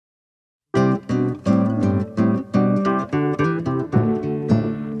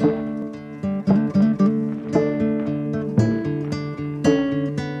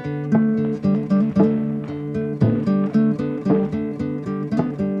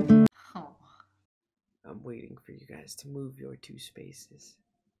waiting for you guys to move your 2 spaces.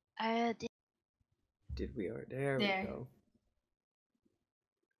 Did we? There we go.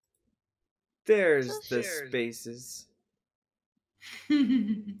 There's the spaces. So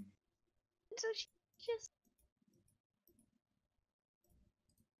she just...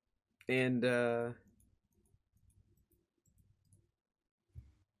 And, you're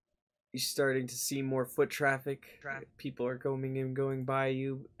starting to see more foot traffic. People are coming and going by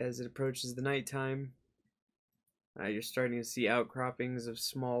you as it approaches the nighttime. You're starting to see outcroppings of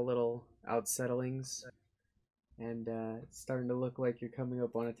small little outsettlings. And it's starting to look like you're coming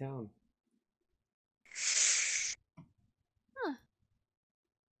up on a town. Huh.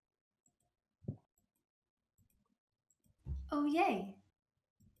 Oh, yay.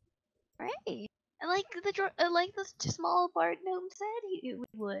 Right. Like the small part gnome said we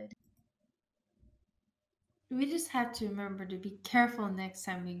would. We just have to remember to be careful next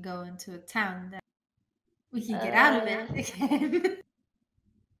time we go into a town that we can get out of it again.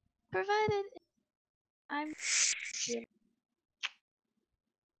 Provided I'm...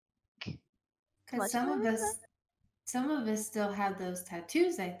 Because some of us still have those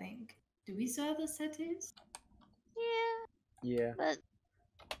tattoos, I think. Do we still have those tattoos? Yeah. But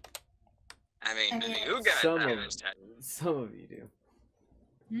I mean, Okay. you got Some of you do.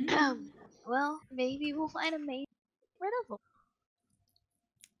 well, maybe we'll find a maid to get rid of them.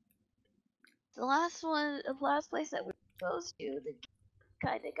 The last place that we were supposed to, the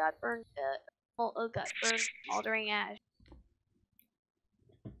kind of got burned, smoldering ash.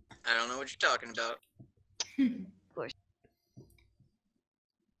 I don't know what you're talking about. Of course.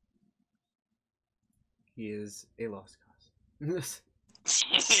 He is a lost cause.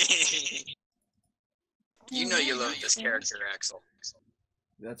 You know you love this character, Axel.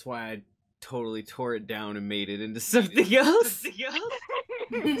 That's why I totally tore it down and made it into something else.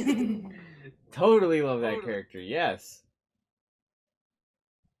 Totally love that character, yes.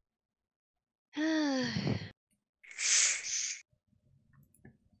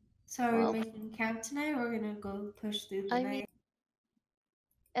 So are we making camp tonight, or we're gonna go push through the night?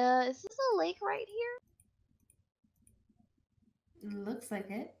 Is this a lake right here? Looks like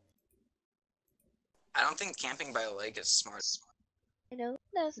it. I don't think camping by a lake is smart. I know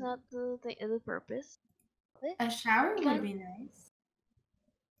that's not the purpose of it. A shower would be nice.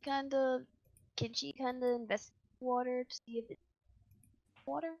 Can she investigate water to see if it's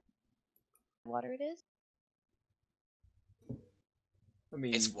water? Water it is? I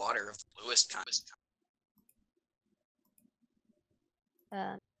mean, It's water of the bluest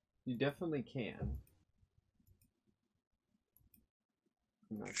kind. you definitely can.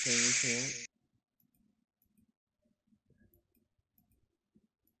 I'm not saying you can't.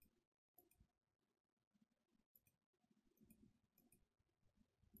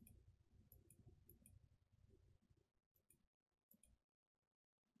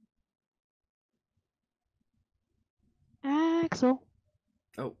 Axel.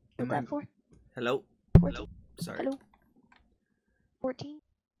 Oh, What's that for? Hello? 14. Hello? Sorry. Hello? 14?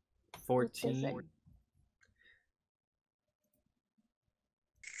 14.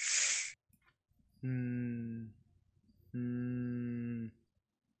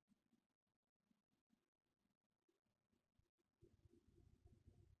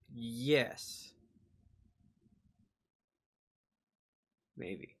 Yes.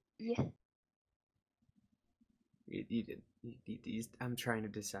 Maybe. Yeah. You did. I'm trying to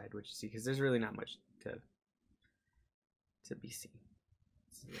decide what you see, because there's really not much to be seen.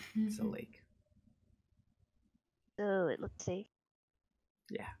 It's a lake. So it looks safe.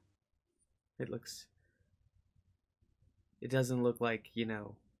 Yeah. It doesn't look like,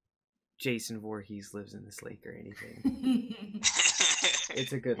 Jason Voorhees lives in this lake or anything.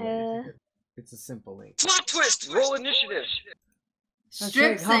 It's a good lake. It's a simple lake. Plot twist! Roll initiative!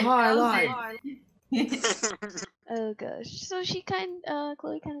 Strip sync. I lied. Oh gosh. So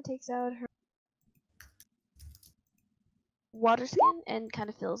Chloe kind of takes out her water skin and kind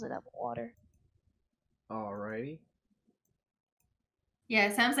of fills it up with water. Alrighty. Yeah,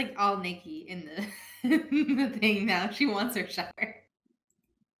 it sounds like all Nikki in the thing now. She wants her shower.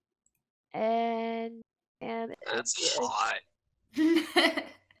 And That's hot.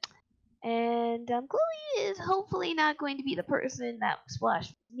 and Chloe is hopefully not going to be the person that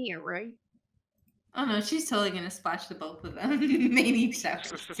splashed near, right? Oh no, she's totally gonna splash the both of them. They need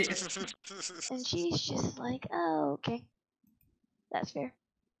showers too. And she's just like, oh, okay. That's fair.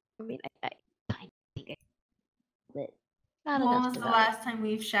 I mean, I kind of think but not When enough was to the know. last time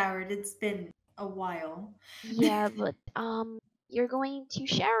we've showered? It's been a while. Yeah, but you're going to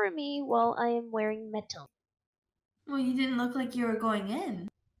shower me while I am wearing metal. Well, you didn't look like you were going in.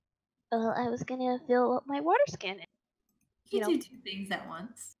 Well, I was gonna fill up my water skin. You You do know. 2 things at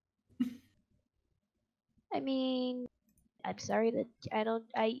once. I mean, I'm sorry that I don't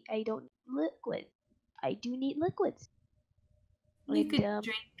need liquid. I do need liquids. You And, could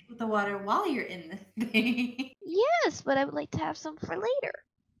drink the water while you're in the thing. yes, but I would like to have some for later.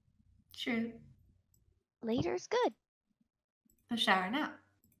 Sure. Later's good. The shower now.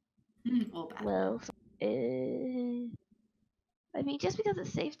 Well, bath. Well, I mean, just because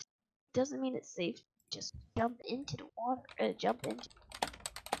it's safe doesn't mean it's safe to just jump into the water. Jump into.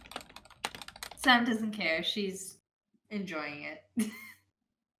 Sam doesn't care. She's enjoying it.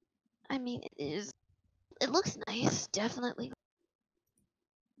 I mean, it is. It looks nice, definitely.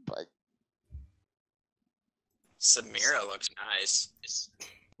 But Samira looks nice.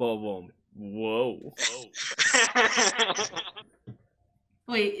 Whoa.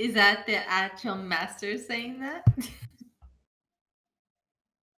 Wait, is that the actual master saying that?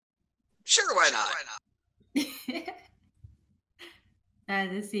 Sure, why not?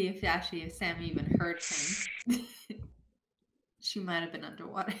 To see if Sam even heard him. She might have been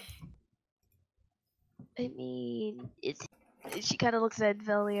underwater. I mean, she kind of looks at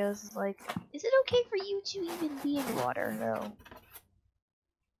Velios like, is it okay for you to even be in water, though?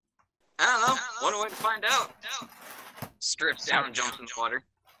 I don't know. One way to find out. Strips down and jumps in the water.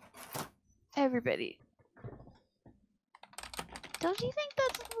 Everybody. Don't you think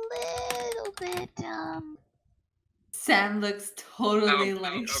that's a little bit, Sam looks totally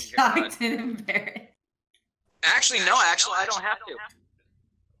Oh, shocked and embarrassed. Actually, no, I don't have to.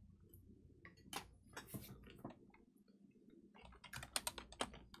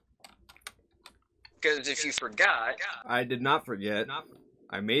 Because if you forgot... I did not forget.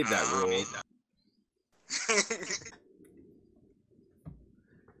 I made that rule.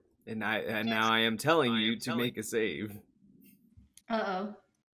 And now I am telling you to make a save. Uh-oh.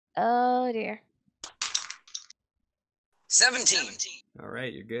 Oh dear. 17.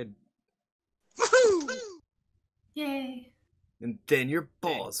 Alright, you're good. Woohoo! Yay. And then your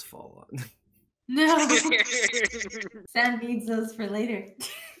balls fall on. No. Sam needs those for later.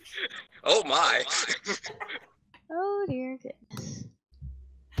 Oh my. Oh dear goodness.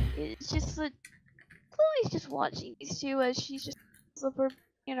 It's just that Chloe's just watching these two as she's just slip her,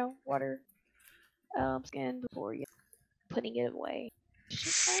 water skin before putting it away.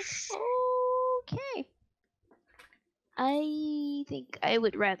 She's like, okay. I think I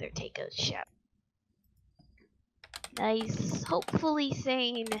would rather take a shower. Nice, hopefully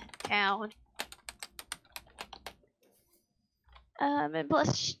sane town. And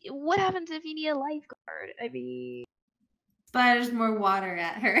plus, what happens if you need a lifeguard? I mean, Splatters more water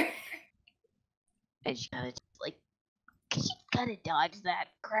at her. and she kind of just like, she gotta dodge that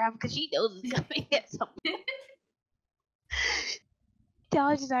crab because she knows it's coming at some point.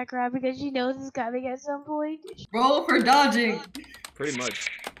 Dodge that crab because she knows it's coming at some point. Roll for dodging. Pretty much.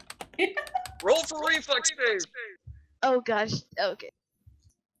 Roll for reflex save. Oh gosh, okay.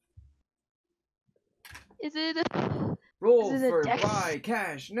 Is it Roll Is it a for dex? buy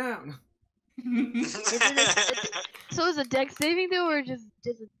cash now. so is a dex saving throw or just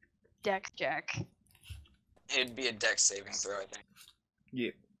a dex check? It'd be a dex saving throw, I think.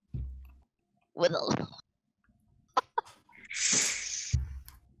 Yep. With a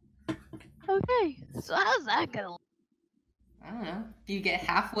Okay, so how's that gonna look? I don't know. Do you get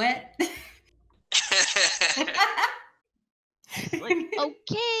half wet? Like,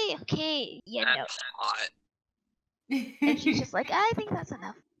 okay, yeah, no. That's hot. And she's just like, I think that's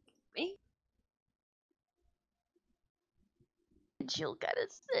enough for me. And she'll kind of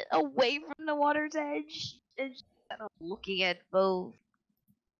sit away from the water's edge and she's kind of looking at both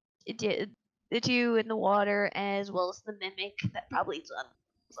the two in the water as well as the mimic that probably is on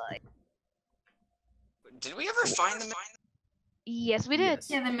the side. Did we ever find them? Yes, we did. Yes.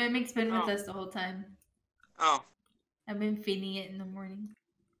 Yeah, the mimic's been with Oh. us the whole time. Oh. I've been feeding it in the morning.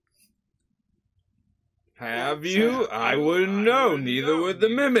 Have you? I wouldn't know. Neither would the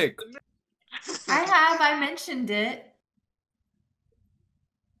mimic. I mentioned it.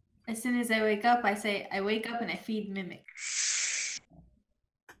 As soon as I wake up, I wake up and I feed mimic.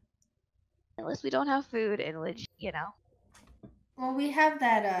 Unless we don't have food, in which, Well, we have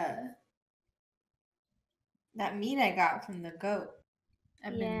that meat I got from the goat.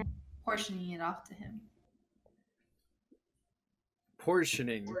 I've Yeah. been portioning it off to him.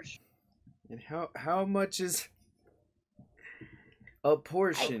 Portioning. And how much is a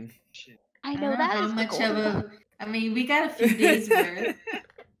portion? I I know don't know that how is the much goal. of a. I mean, we got a few days worth.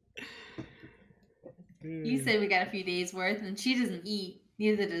 You say we got a few days worth, and she doesn't eat.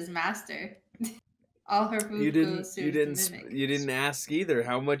 Neither does Master. All her food goes to the mimic. You didn't ask either.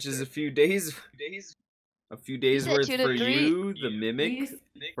 How much is a few days? A few days said worth 2 to for 3. you, the mimic,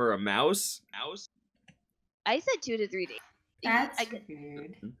 for a mouse? I said 2 to 3 days. That's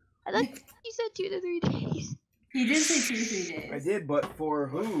weird. I thought you said 2 to 3 days. He did say 2 to 3 days. I did, but for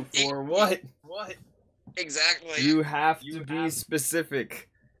who? For what? Exactly. You have to be specific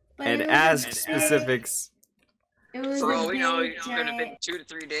But and it was ask a big- specifics. It was For all a we know, big it could have been giant 2 to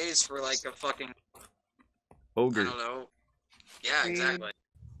 3 days for like a fucking, I Ogre. don't know. Yeah, Weird. exactly.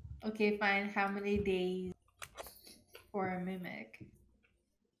 Okay, fine. How many days for a mimic?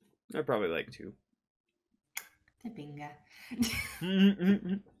 I probably like 2. Tipinga.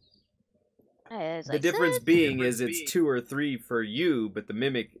 As The I difference said, being is it's 2 or 3 for you, but the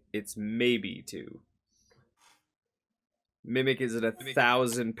mimic, it's maybe 2. Mimic is a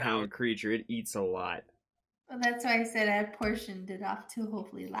 1,000-pound creature. It eats a lot. Well, that's why I said I portioned it off to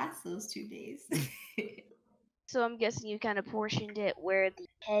hopefully last those 2 days. so I'm guessing you kind of portioned it where the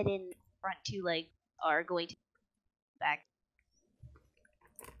head and front 2 legs are going to back.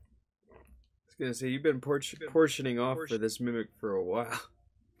 I was gonna say, you've been portioning off for this mimic for a while.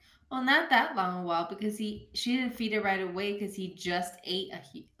 Well, not that long a while because she didn't feed it right away because he just ate a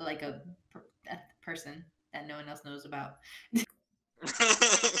person that no one else knows about.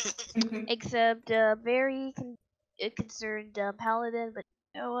 Except a very concerned paladin, but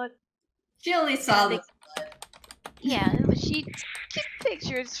you know what? She only saw the Yeah, but she took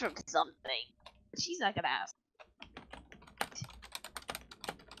pictures from something. She's not gonna ask.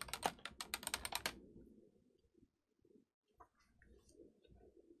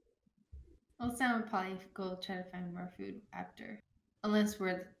 Well, Sam would probably go try to find more food after. Unless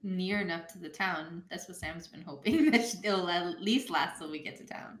we're near enough to the town. That's what Sam's been hoping. That it'll at least last till we get to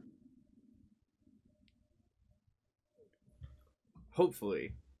town.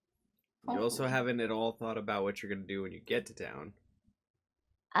 Hopefully. You also Hopefully. haven't at all thought about what you're gonna do when you get to town.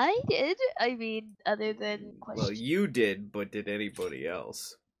 I did. I mean, other than question. Well, you did, but did anybody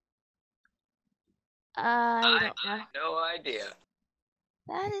else? I don't know. have no idea.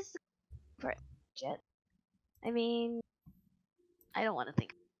 That is jet. I mean, I don't want to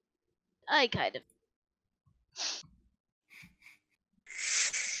think. I kind of.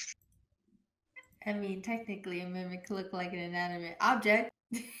 I mean, technically, a mimic could look like an inanimate object.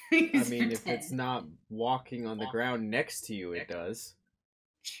 I mean, if it's not walking on the ground next to you, it does.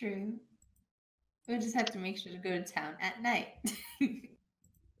 True. We just have to make sure to go to town at night.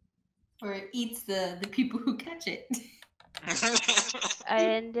 Or it eats the people who catch it.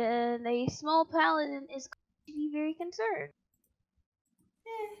 And a small paladin is going to be very concerned.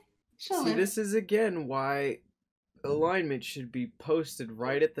 She'll See, live. this is again why alignment should be posted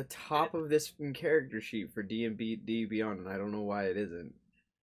right at the top of this character sheet for D&D Beyond, and I don't know why it isn't.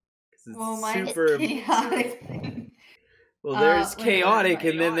 'Cause it's Well, mine super. is chaotic. Well, there's wait, chaotic,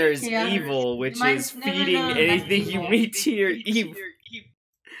 and then there's chaotic. evil, which Mine's- is no, feeding that's anything you evil. meet to your evil.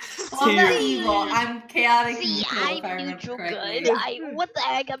 Well, I'm not Dear. evil. I'm chaotic See, neutral, if I I'm remember neutral correctly. good. What the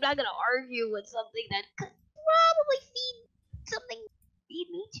heck? I'm not gonna argue with something that could probably feed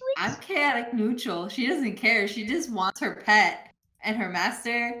me to it. I'm chaotic neutral. She doesn't care. She just wants her pet and her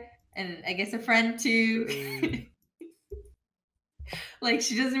master, and I guess a friend too. Like,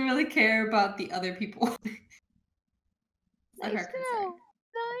 she doesn't really care about the other people. Not Nice her to concern. know.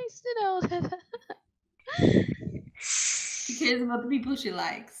 Nice to know that. She cares about the people she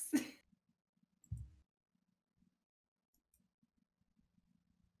likes.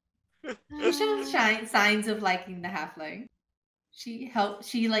 She shows signs of liking the halfling. She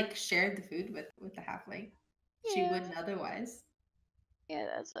shared the food with the halfling. She Yeah. wouldn't otherwise. Yeah,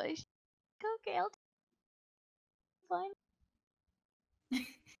 that's why. Okay, I'll fine.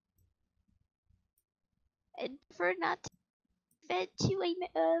 I'd prefer not to fed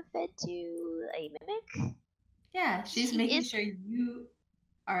to a mimic. Yeah, she's She making is- sure you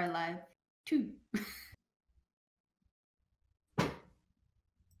are alive too.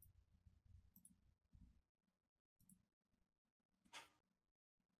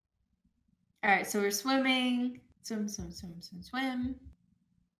 All right, so we're swimming. Swim.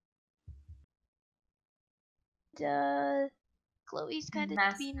 Chloe's kind of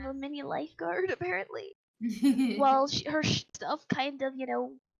That's being a mini lifeguard apparently. Well, her stuff kind of,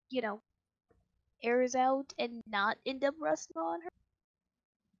 airs out and not end up rusting on her.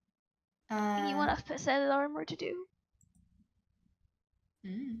 And you want a set of armor to do,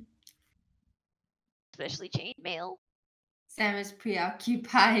 especially chainmail. Sam is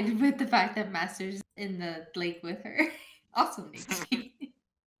preoccupied with the fact that Master's in the lake with her. Also naked.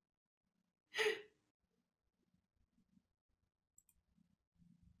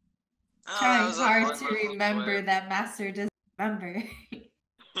 Oh, that Trying was a hard fun to little remember swim. that Master doesn't remember.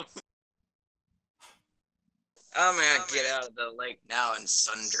 I'm gonna get out of the lake now and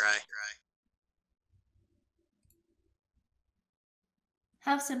sun dry.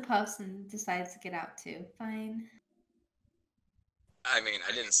 Huffs and puffs and decides to get out too. Fine. I mean,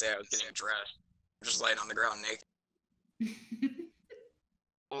 I didn't say I was getting dressed. I'm just laying on the ground naked.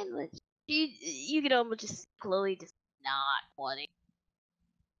 And like, you could almost just Chloe just not wanting.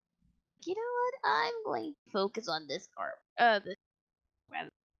 You know what? I'm going to focus on this this rather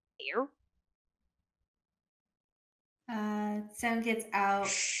hair. Sam gets out.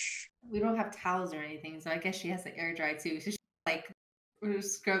 We don't have towels or anything, so I guess she has to air dry too. So she's like,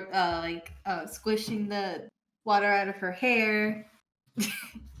 squishing the water out of her hair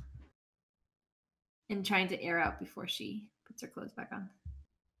and trying to air out before she puts her clothes back on.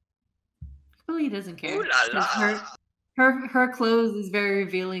 Chloe doesn't care. Ooh la la. 'Cause her clothes is very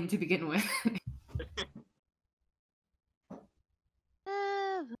revealing to begin with.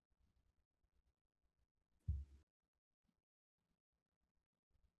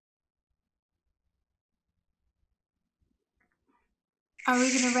 Are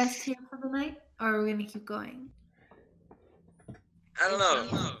we gonna rest here for the night, or are we gonna keep going? I don't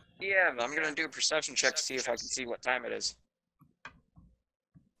know. Yeah, I'm gonna do a perception check to see if I can see what time it is.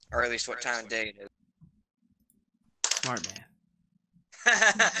 Or at least what time of day it is. Smart man.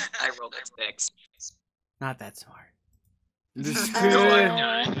 I rolled a 6. Not that smart. No, I'm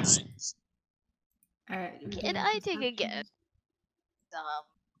not. All right. Can I take a guess?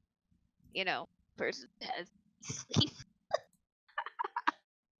 You know, person has sleep.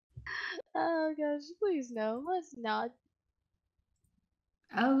 Oh gosh, please no, let's not.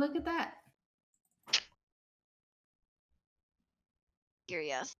 Oh, look at that.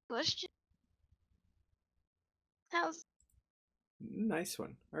 Curious question. How's Nice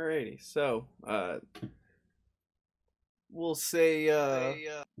one. Alrighty, so we'll say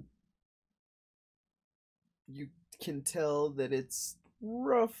you can tell that it's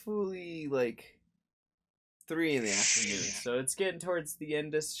roughly like 3 in the afternoon, so it's getting towards the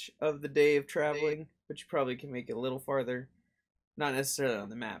end of the day of traveling, but you probably can make it a little farther. Not necessarily on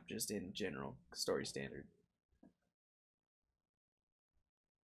the map, just in general story standard.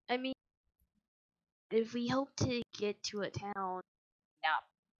 I mean, if we hope to get to a town,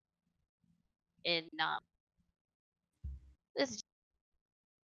 not this is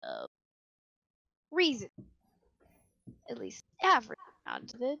reason, at least average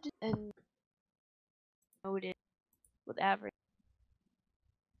amount of it, and noted with average.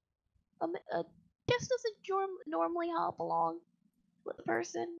 Just doesn't normally hop along with a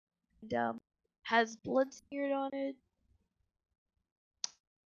person, and has blood smeared on it.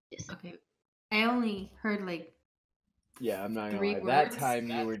 Just Okay. I only heard like Yeah, I'm not gonna 3 lie. That words. time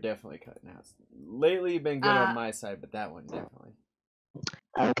you were definitely cutting out. Lately, you've been good on my side, but that one definitely.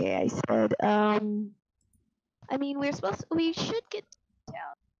 okay, I said, I mean, we should get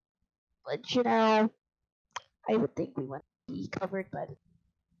down, but you know, I would think we want to be covered by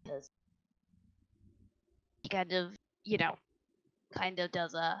because he kind of, you know,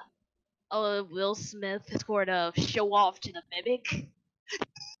 does a Will Smith sort of show off to the mimic.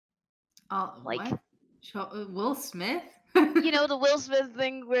 Like, what? Will Smith? you know, the Will Smith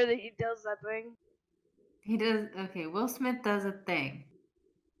thing where he does that thing. He does. Okay, Will Smith does a thing.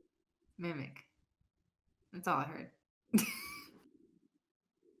 Mimic. That's all I heard.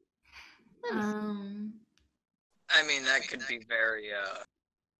 I mean, that could be very,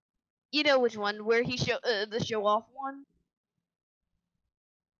 You know which one? Where he the show off one?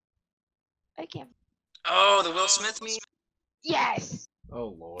 I can't. Oh, the Will Smith meme? Yes!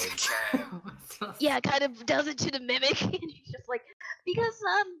 Oh lord. Okay. Yeah, kind of does it to the mimic, and he's just like, because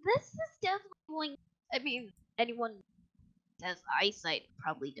this is definitely going. I mean, anyone who has eyesight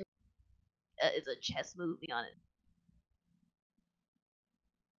probably is a chess movie on it.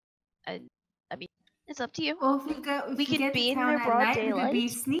 And I mean, it's up to you. Well, if We we could get be to in town the at broad night, we could be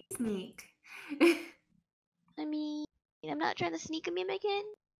daylight. sneak. I mean, I'm not trying to sneak a mimic in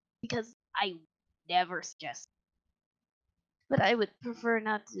because I never suggest. But I would prefer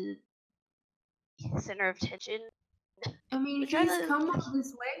not to center of attention. I mean, Try he's to- come all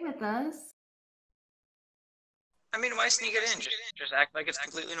this way with us. I mean, why sneak it in? Just act like it's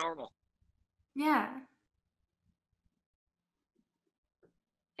completely normal. Yeah.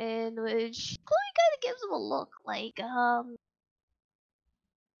 In which Chloe kind of gives him a look, like, Well,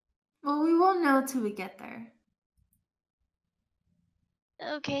 we won't know till we get there.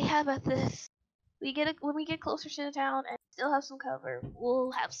 okay, how about this? When we get closer to the town and still have some cover,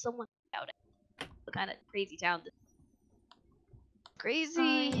 we'll have someone out it. What kind of crazy town this is.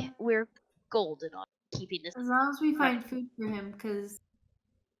 Crazy, we're golden on keeping this. As long as we find food for him, because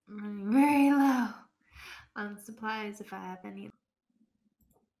I'm running very low on supplies if I have any.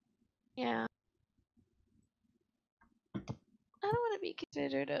 Yeah. I don't want to be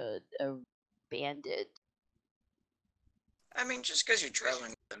considered a bandit. I mean, just because you're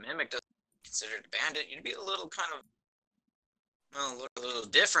traveling with a mimic doesn't consider it a bandit. You'd be a little kind of, well, look a little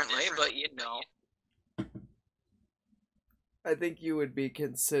differently, but you'd know. I think you would be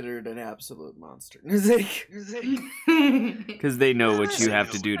considered an absolute monster. Because they know what you have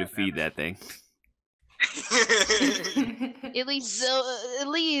to do to feed that thing. At least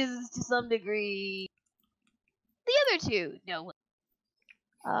to some degree. The other two know.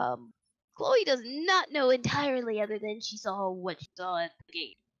 Chloe does not know entirely, other than she saw what she saw at the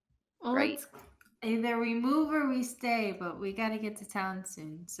gate. Well, Right. Either we move or we stay, but we gotta get to town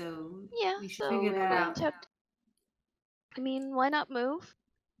soon, so Yeah, we should so figure that we're out. going to I mean, why not move?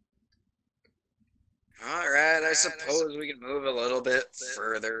 Alright, I suppose we can move a little bit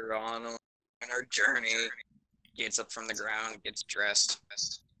further on in our journey. Gets up from the ground, gets dressed.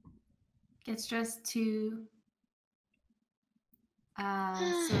 Gets dressed to.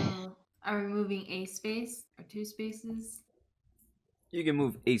 So are we moving a space or 2 spaces? You can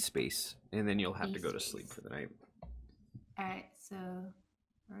move a space, and then you'll have A to go to space. sleep for the night. Alright, so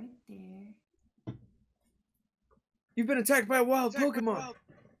right there. You've been attacked by a wild Pokemon!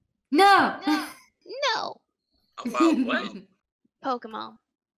 No! No! Oh, wow, what? Pokemon.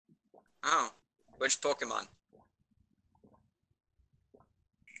 Oh, which Pokemon?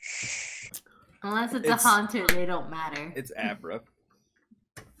 Unless it's It's- a haunter, they don't matter. It's Abra.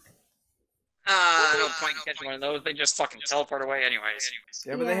 No point in catching one of those. They just fucking teleport away anyways.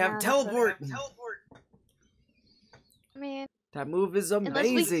 Yeah, but they Yeah, have that's teleport! I mean, That move is Unless we-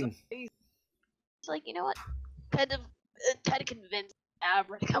 amazing! it's like, you know what? Kind of convinced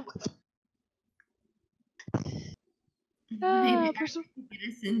Abra to come with us. Maybe Uh, that could get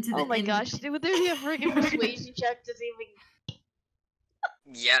us into the Oh my inn. gosh, would there be a freaking persuasion check to see if we can...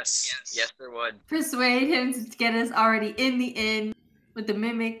 Yes, there would. Persuade him to get us already in the inn with the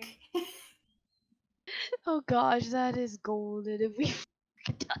mimic. Oh gosh, that is golden if we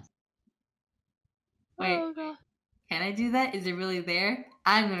freaking does. Wait. Oh god. Can I do that? Is it really there?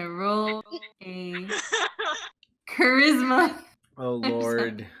 I'm gonna roll a charisma. Oh I'm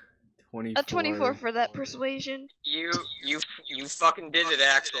lord. 24. A 24 for that persuasion. You fucking did it,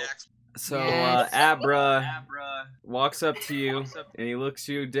 Axel. So, Yes. Abra walks up to you, and he looks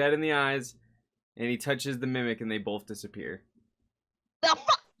you dead in the eyes, and he touches the mimic, and they both disappear. The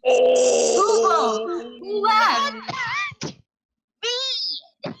fuck? Oh! Who laughed? Me!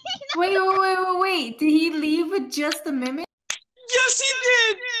 Wait. Did he leave with just the mimic? Yes, he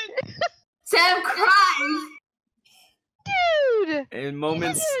did! Sam cries! Dude! And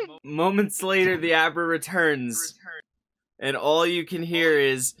moments later, the Abra returns, and all you can hear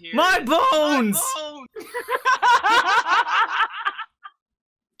is, "My bones!"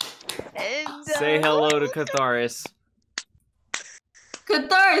 And, Say hello to Catharis.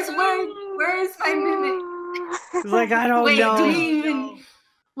 Catharis, where is my mimic? He's like, I don't Wait, know. do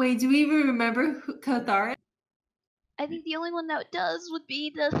we even remember Catharis? I think the only one that does would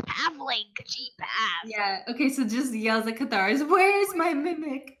be the halfling, cheap ass. Yeah, okay, so just yells at Catharis, where is my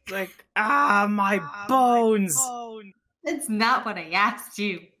mimic? It's like, my bones. That's not what I asked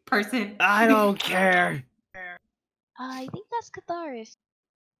you, person. I don't care. I think that's Catharis.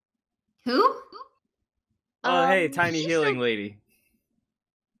 Who? Oh, hey, tiny he's healing so- lady.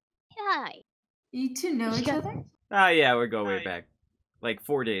 Hi. You two know each other? Oh, yeah, we go way back. Like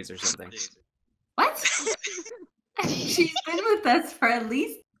 4 days or something. What? She's been with us for at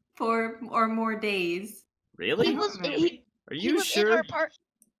least 4 or more days. Really? He was, he, Are he you was in sure? our part.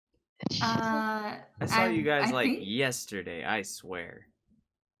 I saw you guys I like think- yesterday, I swear.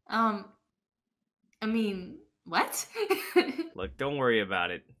 I mean, what? Look, don't worry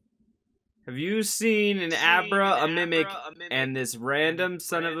about it. Have you seen an Abra, a mimic, and this random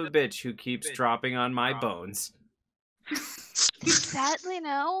son of a bitch who keeps dropping on my bones? Sadly,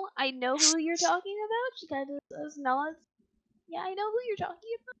 no. I know who you're talking about. She kind of does nods. Yeah, I know who you're talking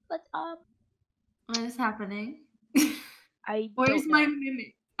about, but What is happening? I Where's don't my know.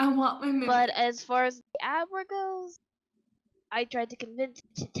 mimic? I want my mimic. But as far as the Abra goes, I tried to convince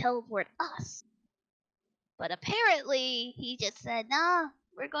him to teleport us. But apparently, he just said, nah,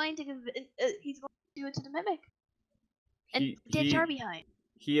 we're going to he's going to do it to the mimic. And ditch our behind.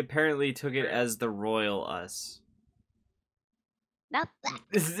 He apparently took it as the royal us. Not that.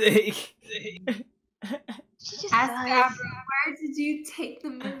 The She just Ask does. Abra, where did you take the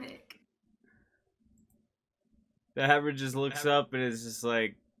mimic? Abra just looks up and is just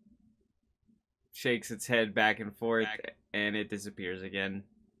like, shakes its head back and forth, and it disappears again.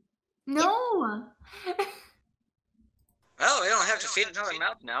 No! Well, we don't have to feed another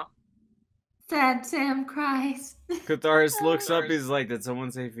mouth now. Sad Sam cries. Catharis looks up, he's like, did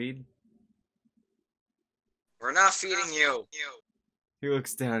someone say feed? We're not feeding you. He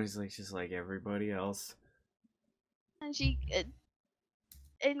looks down, he's like, just like everybody else. And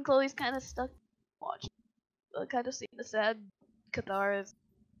and Chloe's kind of stuck watching, kind of seeing the sad Catharis,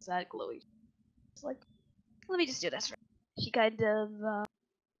 sad Chloe. It's like, let me just do this. She kind of,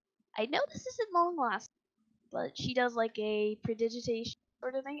 I know this isn't long lasting, but she does like a prestidigitation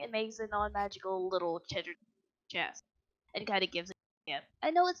sort of thing and makes a non-magical little cheddar chest and kind of gives it to him. I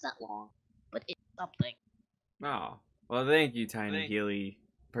know it's not long, but it's something. Oh, well, thank you, tiny Healy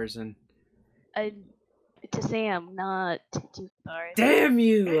person. To Sam, not to Catharis. Damn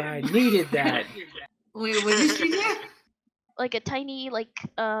you! I needed that. Wait, what did she do? Like a tiny,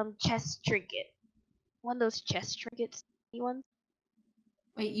 chest trinket. One of those chest trinkets, ones.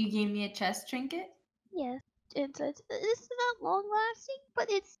 Wait, you gave me a chest trinket? Yes, and so this is not long lasting, but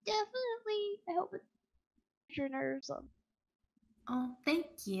it's definitely, I hope it's your nerves on. Oh, thank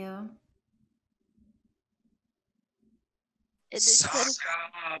you. And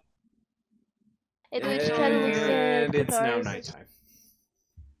then she kind of looks at And it's now Catharis, nighttime.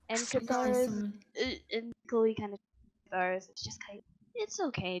 and Catharis, and Chloe kind of Catharis. It's just kind of, it's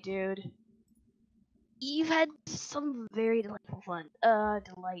okay, dude. You've had some very delightful fun.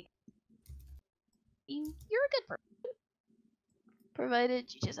 Delight. You're a good person.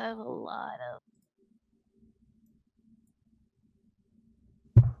 Provided you just have a lot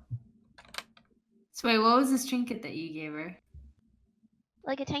of. So wait, what was this trinket that you gave her?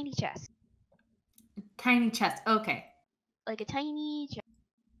 Like a tiny chest. A tiny chest. Okay. Like a tiny chest.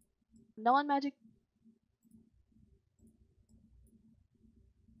 Non-magic.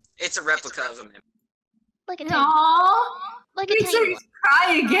 It's a replica of a mimic. Like a tiny. Aww. Like a Makes tiny her one.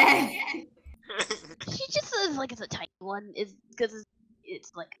 cry again. She just says like it's a tiny one. Is because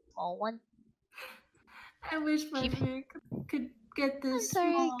it's like a small one. I wish my mirror could get this I'm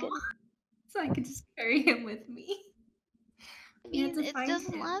sorry, small, I couldn't. so I could just carry him with me. I You mean, have to it find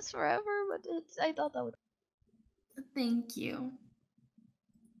doesn't him. last forever, but I thought that would. Thank you.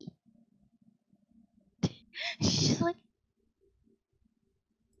 She's like.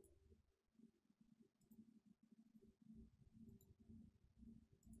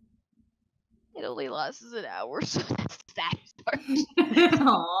 It only lasts an hour, so that's the saddest part.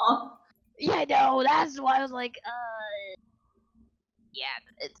 Aww. Yeah, I know. That's why I was like, yeah,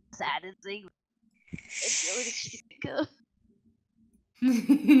 it's the saddest thing. It's the only thing she can think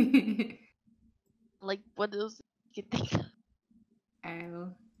of. Like one of those you can think of.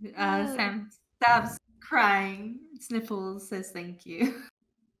 Oh. Sam stops crying. Sniffles says thank you.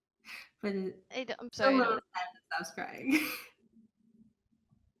 But I'm it's a sorry. little sad that stops crying.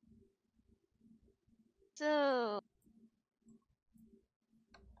 So.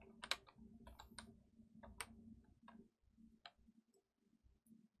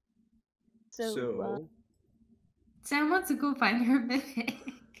 So. Sam wants to go find her mimic.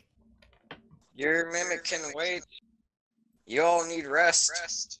 Your mimic can wait. You all need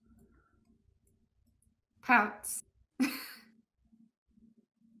rest. Pouts. I'm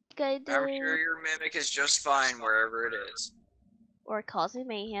sure your mimic is just fine wherever it is. Or causing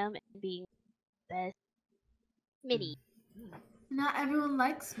mayhem and being best. Minnie. Not everyone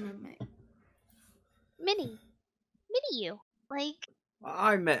likes mimic. Minnie, you. Like.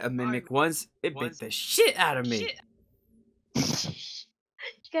 I met a mimic once. It bit the shit out of me. She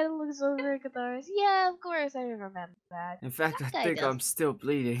kind of looks over at Catharis. Yeah, of course, I remember that. In fact, That I guy think does. I'm still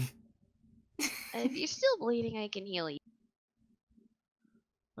bleeding. If you're still bleeding, I can heal you.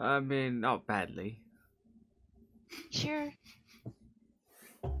 I mean, not badly. Sure.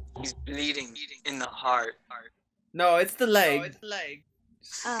 He's bleeding in the heart. No, it's the leg.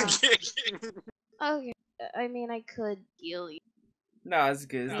 Okay. I mean, I could heal you. No, it's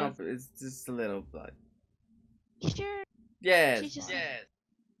good. It's not. It's just a little blood. Sure. Yes.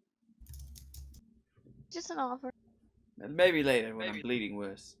 Just an offer. Maybe later when I'm bleeding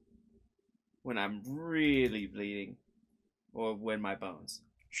worse. When I'm really bleeding. Or when my bones.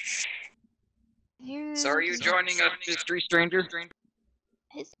 So are you joining us, mystery stranger?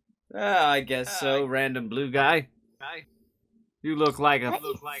 I guess so, random blue guy. You look like a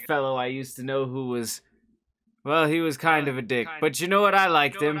fellow I used to know who was... Well, he was kind of a dick. But you know what? I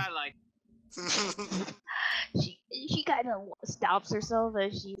liked him. She kind of stops herself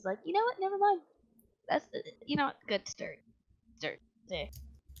as she's like, you know what? Never mind. That's you know what? Good start. There.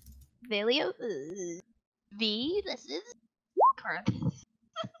 Valio. V. This is.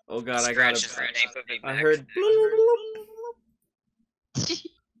 Oh god, I got Scratches the nape of it I back. heard.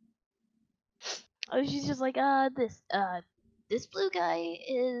 Oh, she's just like, this blue guy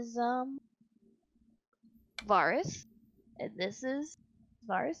is, Varus. And this is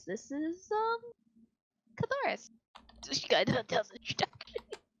Varus. This is, Catharis. So she kind of tells introduction.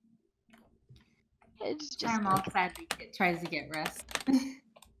 It's just, Caramel sadly tries to get rest.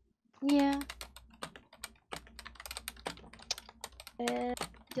 yeah. And,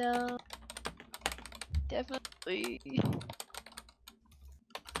 definitely.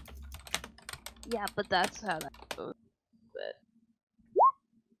 Yeah, but that's how that goes. But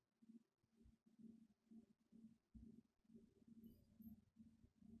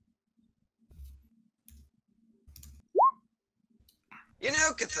You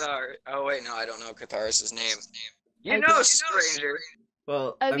know Cathar. Oh wait, no, I don't know Catharis' name. You I know, don't- stranger.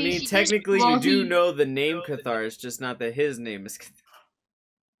 Well, I I mean, mean, she did- technically Well, you do he- know the name Catharis, just not that his name is.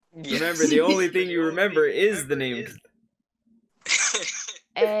 Yes. Remember, the only thing you remember is the name.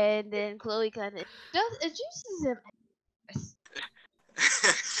 and then Chloe kind of adjusts him.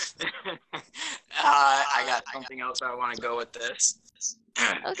 I got something else I want to go with this.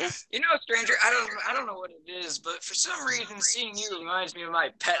 Okay. You know, stranger, I don't know what it is, but for some reason, seeing you reminds me of my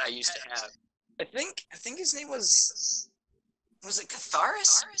pet I used to have. I think his name was it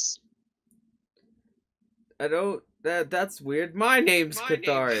Catharis? I don't. That's weird. My name's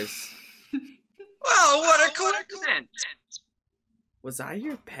Catharis. Well, what a coincidence! Was I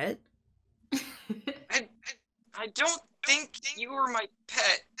your pet? I don't think you were my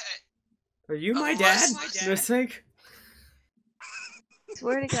pet. Are you my dad? Unless- Just like.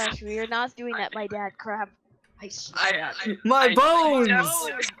 Swear to gosh, we are not doing that. My dad crap. I swear. My I bones! know.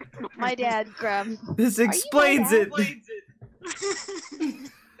 My dad crap. This Are you my explains dad?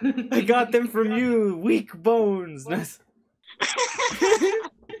 it. I got them from you, weak bones. No,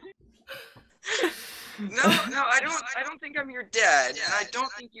 I don't think I'm your dad, and I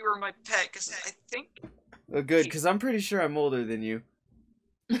don't think you were my pet, because I think Oh, good, because I'm pretty sure I'm older than you.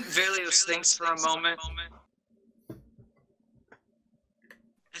 Velios thinks for a moment.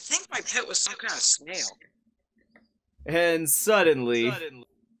 I think my pet was some kind of snail. And suddenly,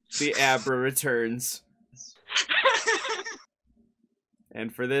 the Abra returns.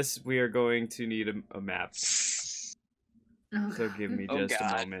 And for this, we are going to need a map. So give me Oh, just a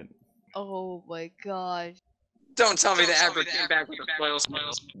God. moment. Oh my gosh. Don't tell me the Abra came back with a flail.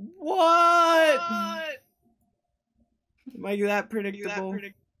 What? Am I that predictable?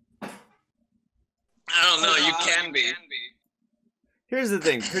 I don't know, you can be. Here's the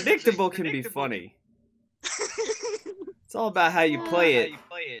thing, predictable can be funny. It's all about how you play it.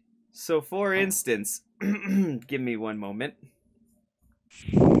 So for instance, give me one moment.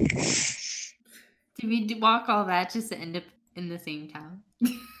 Did we walk all that just to end up in the same town?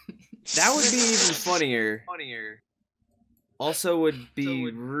 That would be even funnier. Also would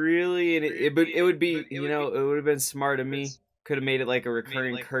be really, it would be, you know, it would have been smart of me. Could have made it like a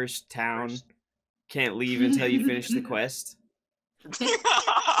recurring cursed town. Can't leave until you finish the quest.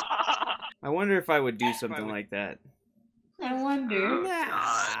 I wonder if I would do something like that. I wonder.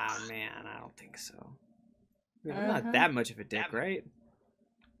 Nah, man, I don't think so. I mean, I'm not that much of a dick, right?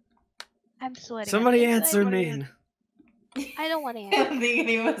 I'm sweating. Somebody I'm answer excited. me. I don't want to I answer. don't think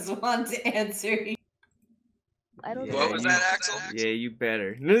any of us want to answer. I don't. What was that, Axel? Yeah, you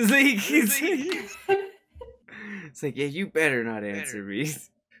better. It's like, yeah, you better not answer me.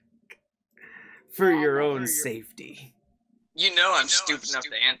 For your own safety. You know I'm stupid enough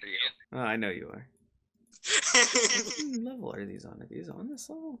to answer you. Oh, I know you are. What level are these on? Are these on this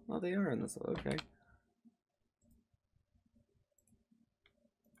level? Oh, they are on this level. Okay.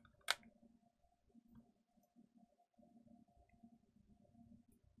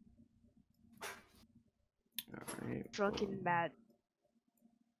 Alright. Drunken mad.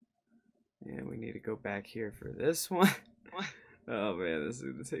 And we need to go back here for this one. Oh man, this is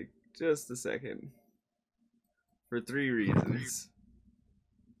gonna take just a second. For 3 reasons.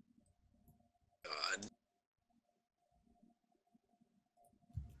 God.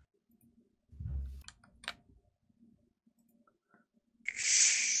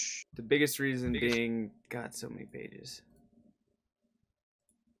 The biggest reason being, God, so many pages.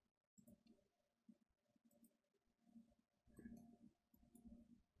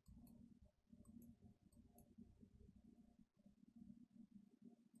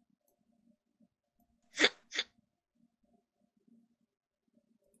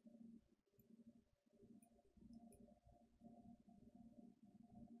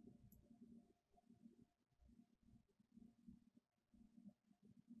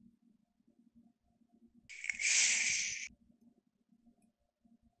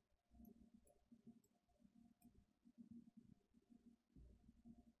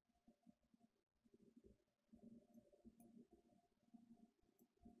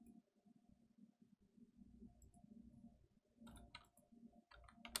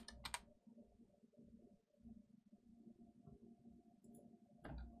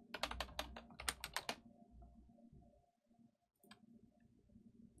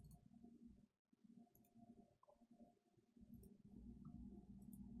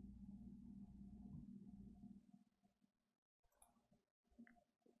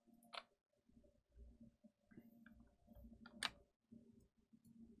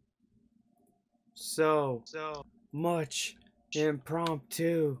 so much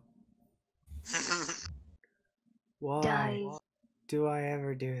impromptu. Why Guys, do I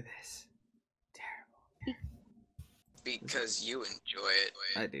ever do this? Terrible. Because you enjoy it.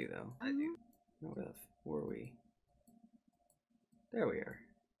 I do, though. Where the f were we? There we are.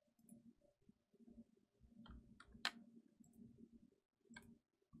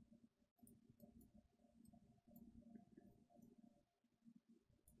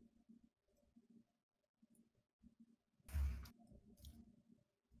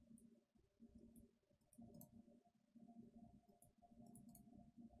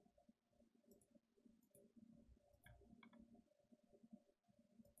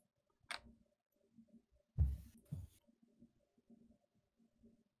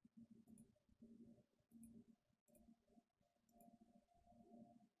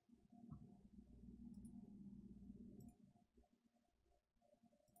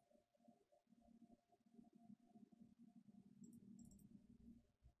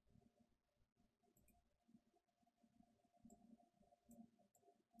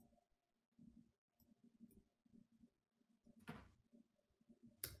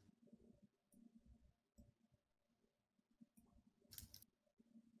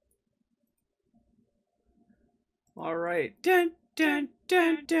 All right. Dun dun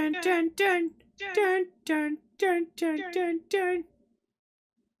dun dun dun dun dun dun dun dun dun dun.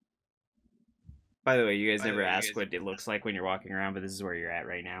 By the way, you guys never ask what it looks like when you're walking around, but this is where you're at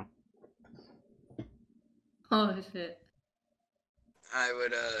right now. Oh shit. I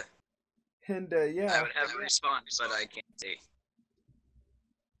would And yeah, I would have a response, but I can't see.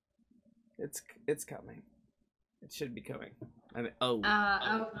 it's coming. It should be coming. I mean, oh,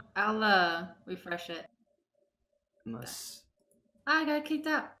 I'll refresh it. unless I got kicked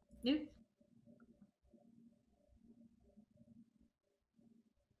out. Nope.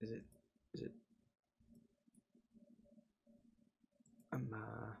 is it is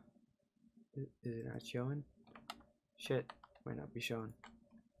it not showing? Shit, might not be showing.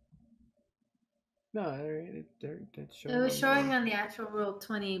 No, it's showing. It was on showing the- on the actual roll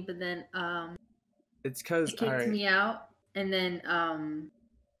 20, but then It's cause it kicked alright. me out, and then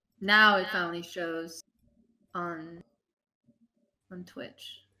now it finally shows on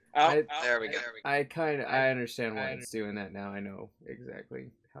Twitch. Oh, there we go. I understand why it's doing that now. I know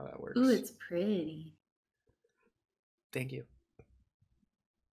exactly how that works. Ooh, it's pretty. Thank you.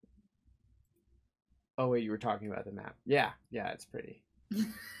 Oh wait, you were talking about the map. Yeah, it's pretty.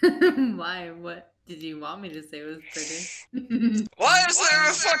 Why? What did you want me to say was pretty? Why is there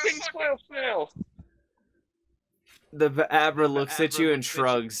a fucking snail? The Abra looks at you and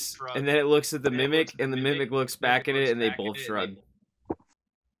shrugs, and then it looks at the mimic, and the mimic looks back at it, and they both shrug.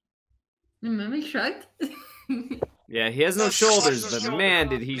 The mimic shrugged. Yeah, he has no shoulders, but man,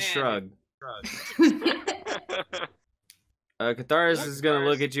 did he shrug. Catharsis is gonna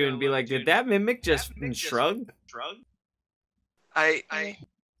look at you and be like, "Did that mimic just shrug?" I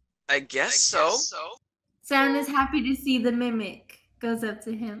guess so. Sam is happy to see the mimic. Goes up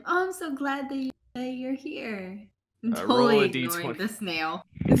to him. Oh, I'm so glad that you're here. I'm Roll a totally ignoring D20. the snail.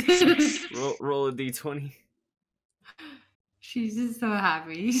 Roll a d20. She's just so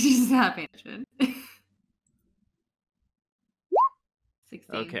happy. She's happy. 16.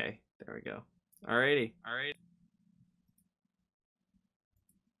 Okay, there we go. Alrighty.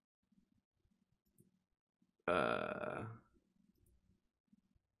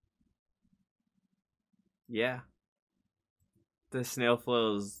 Yeah. The snail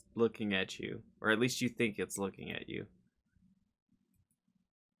flow is looking at you, or at least you think it's looking at you.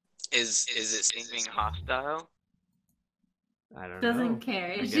 Is it seeming hostile? I don't know. Doesn't care.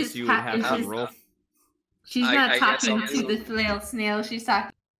 I It's guess just you would have it's to just- roll. She's I not guess talking I'll to do- the flail snail. She's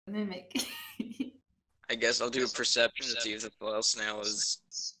talking to the mimic. I guess I'll do a perception to see if the flail snail is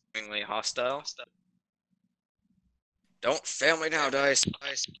seemingly hostile. Don't fail me now, dice.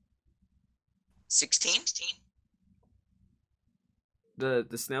 16? The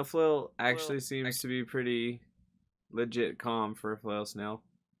snail flail actually seems to be pretty legit calm for a flail snail.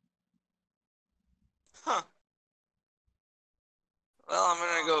 Huh. Well, I'm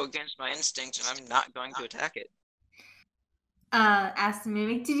gonna go against my instinct and I'm not going to attack it. Asked the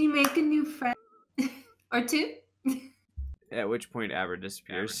mimic, did you make a new friend? Or two? At which point Abra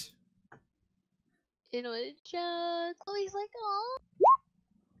disappears. in which Chloe's like, oh,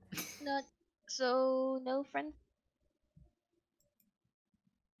 not so no friend.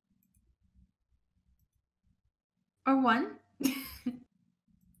 Or one?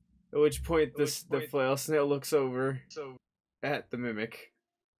 At which point the flail snail looks over at the mimic.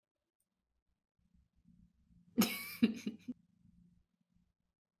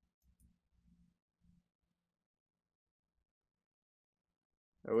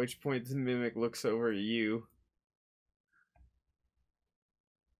 At which point the mimic looks over at you.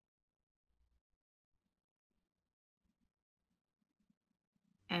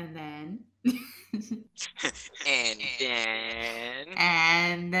 And then. And then.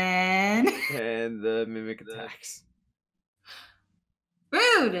 And then. And the mimic attacks.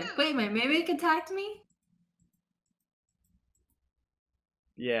 Rude! Wait, my mimic attacked me?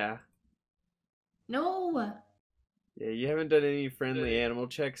 Yeah. No! Yeah, you haven't done any friendly animal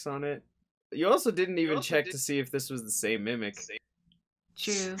checks on it. You also didn't even check to see if this was the same mimic.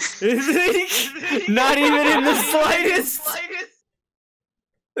 True. Not even in the slightest!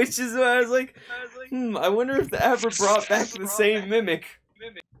 Which is why I was like, I wonder if the Abra brought back the same mimic.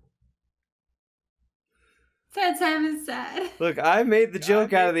 Sad time is sad. Look, I made the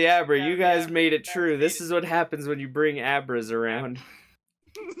joke out of the Abra. You guys made it true. This is what happens when you bring Abras around.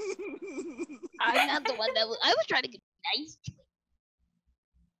 I'm not the one that was. I was trying to get nice.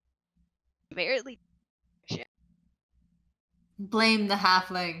 Apparently. Blame the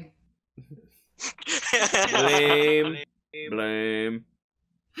halfling. Blame.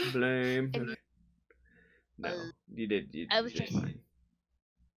 No, you did. I was did just fine.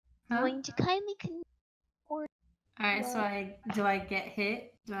 going to kindly Alright, so do I get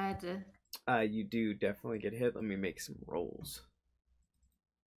hit? Do I have to? You do definitely get hit. Let me make some rolls.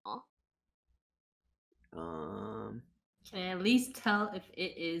 Aw. Can I at least tell if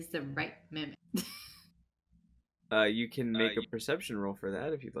it is the right mimic? You can make a perception roll for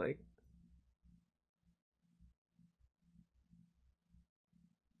that if you'd like.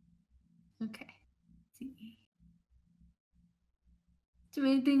 Okay. Let's see. Too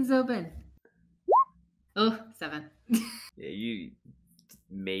many things open. Oh, 7. Yeah, you.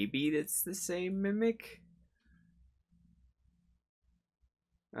 Maybe it's the same mimic.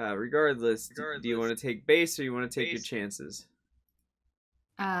 Regardless, do you want to take base or you want to take your chances?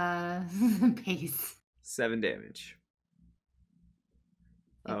 Base. 7 damage.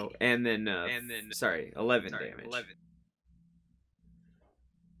 Okay. Oh, and then sorry, 11 damage.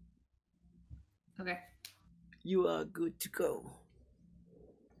 Okay. You are good to go.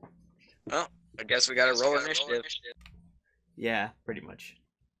 Well, I guess we gotta roll initiative. Yeah, pretty much.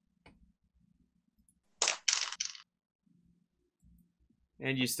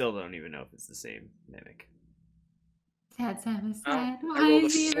 And you still don't even know if it's the same mimic. Sad time is Oh, sad. I Why rolled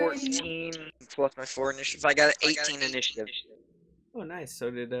is a he already- 14 plus my 4 initiative. I got an 18 initiative. Oh, nice. So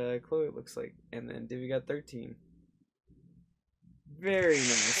did Chloe, it looks like. And then Dfy got 13. Very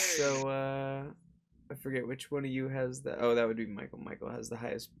nice. So, I forget which one of you has the... Oh, that would be Michael. Michael has the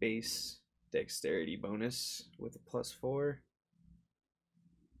highest base dexterity bonus with a +4.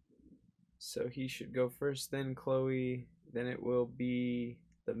 So he should go first, then Chloe, then it will be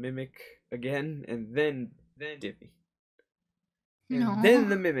the mimic again, and then Dfy. And No. then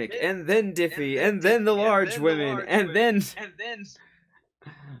the mimic, and then Dfy, and then the large women, and then...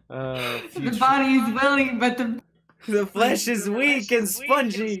 The body is willing, but the flesh is weak and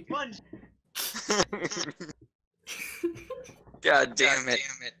spongy. God damn it.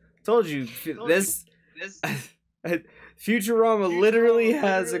 Told you, this... Futurama literally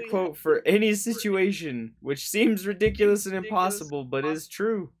has a quote for any situation, which seems ridiculous and impossible, but is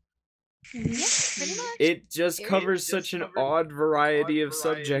true. Yeah, pretty much. It just covers such an odd variety of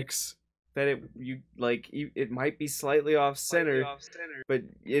subjects that it might be slightly off center, but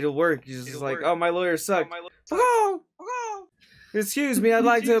it'll work. You're just like, oh, my lawyer sucked. Oh, excuse me, I'd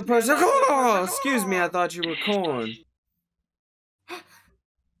like to approach. Oh, excuse me, I thought you were corn.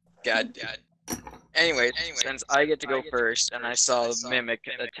 God. Anyway, since I get to go first, and I saw the mimic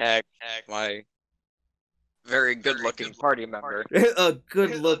attack my very good-looking party member. A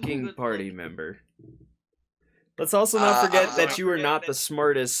good-looking party member. Let's also not forget that you are not the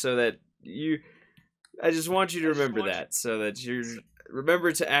smartest, so that you... I just want you to remember that, so that you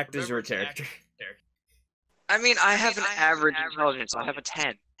remember to act as your character. I mean, I have an average intelligence. I have a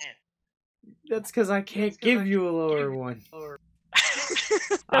 10. That's because I can't give you a lower one.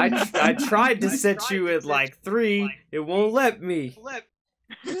 I tried to set you at like 3. It won't let me.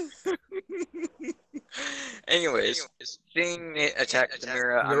 Anyways, seeing it attack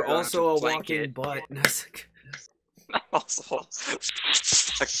Nazamura, You're also a walking butt. Also,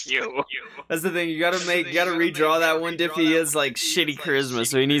 fuck you. That's the thing. You gotta redraw that one. Dfy is like shitty charisma,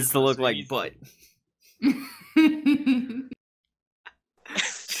 so he needs to look like butt.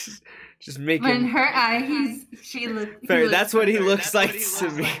 Just make But in him. her eye, she looks. Fair. That's what he looks like to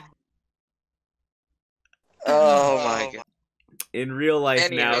me. Oh my god. In real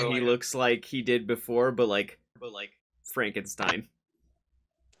life now, Anyway. he looks like he did before, but like Frankenstein.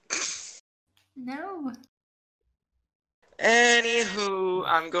 No. Anywho,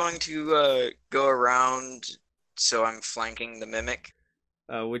 I'm going to go around so I'm flanking the mimic.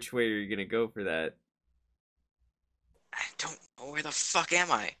 Which way are you gonna go for that? I don't know, where the fuck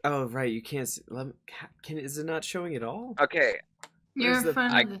am I? Oh, right, you can't see. Is it not showing at all? Okay, You're Where's in the-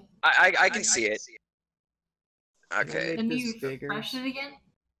 front of the. I can see it. Can I Okay. make Can this you bigger? refresh it again?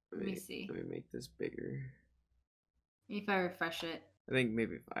 Let me Wait, see. Let me make this bigger. If I refresh it. I think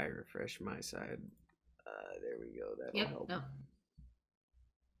maybe if I refresh my side. There we go. That'll Yep, help. no.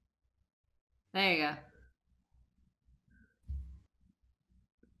 There you go.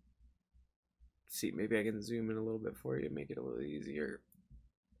 See, maybe I can zoom in a little bit for you, make it a little easier.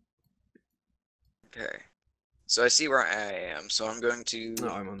 Okay. So I see where I am, so I'm going to... No,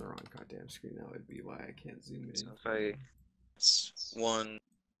 I'm on the wrong goddamn screen. That would be why I can't zoom it So in. if I... It's one...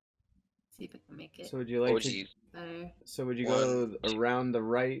 See if I can make it So would you like Oh, to? geez. better. So would you One, go around the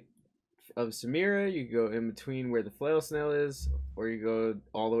right of Samira? You go in between where the flail snail is, or you go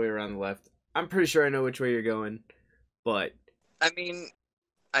all the way around the left. I'm pretty sure I know which way you're going, but I mean,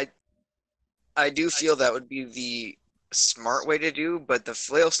 I do feel that would be the smart way to do, but the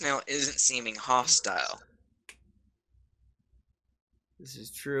flail snail isn't seeming hostile. this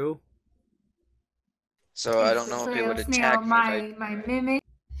is true. So I don't know if it would attack me if I... my mimic.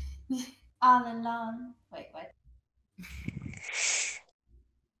 All along. Wait, what?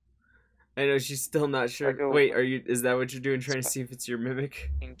 I know she's still not sure. go- Wait, is that what you're doing? Trying to see if it's your mimic?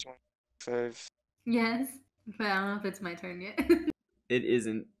 25. Yes, but I don't know if it's my turn yet. It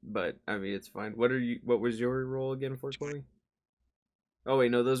isn't, but I mean it's fine. What was your roll again for Chloe? Oh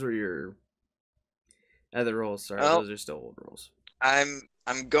wait, no, those were your other rolls. Sorry, Well, those are still old rolls. I'm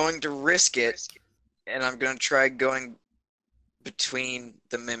going to risk it, and I'm going to try going between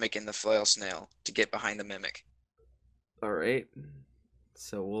the mimic and the flail snail to get behind the mimic. All right.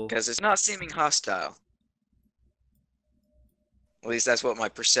 So we'll. Because it's not seeming hostile. At least that's what my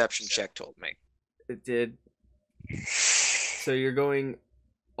perception check told me. It did. So you're going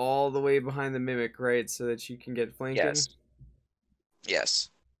all the way behind the mimic, right? So that you can get flanking? Yes. Yes.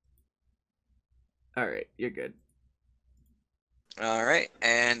 Alright, you're good. Alright,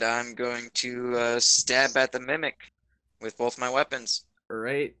 and I'm going to stab at the mimic with both my weapons.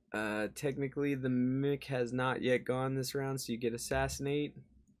 Alright, technically the mimic has not yet gone this round, so you get assassinate.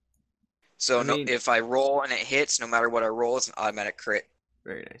 So I mean- if I roll and it hits, no matter what I roll, it's an automatic crit.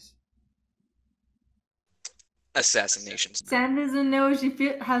 Very nice. Assassinations. Sam doesn't know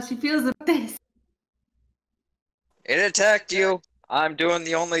how she feels about this. It attacked you. I'm doing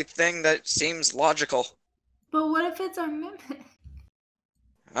the only thing that seems logical. But what if it's our mimic?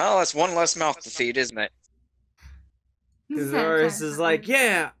 Well, that's one less mouth to feed, isn't it? Thesaurus is like,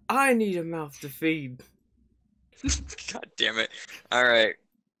 yeah, I need a mouth to feed. God damn it. Alright.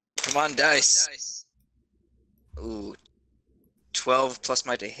 Come on, dice. Ooh. 12 plus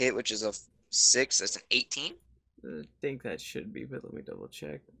my to hit, which is a 6. That's an 18. I think that should be, but let me double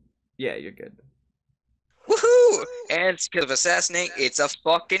check. Yeah, you're good. Woohoo! And because of assassinate, it's a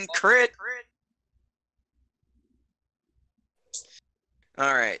fucking crit.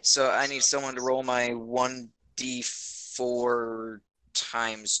 Alright, so I need someone to roll my 1d4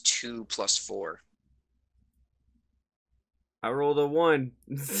 times 2 plus 4. I rolled a 1.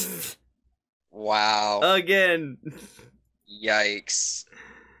 Wow. Again. Yikes.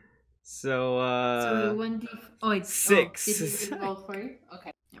 So, So 1d. Oh, wait. 6. Oh, did you roll for you?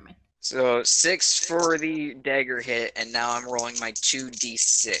 Okay, never mind. So 6 for the dagger hit, and now I'm rolling my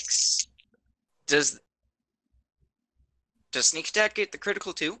 2d6. Does sneak attack get the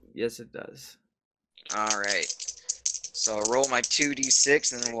critical too? Yes, it does. Alright. So I'll roll my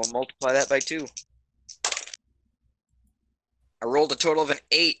 2d6, and then we'll multiply that by 2. I rolled a total of an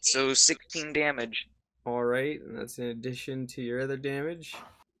 8, so 16 damage. Alright, and that's in addition to your other damage.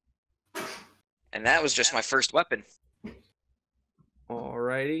 And that was just my first weapon.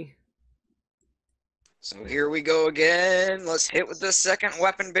 Alrighty. So here we go again. Let's hit with the second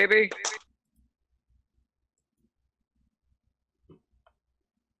weapon, baby.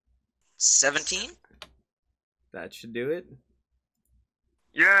 $17? That should do it.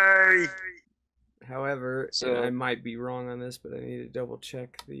 Yay! However, So- and I might be wrong on this, but I need to double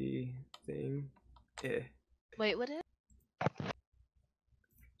check the thing. Wait, what is?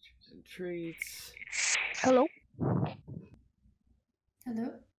 And traits. Hello?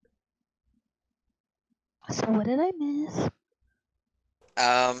 Hello? So what did I miss?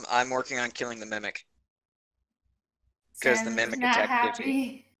 I'm working on killing the mimic. 'Cause the Sam is mimic not attacked Dfy.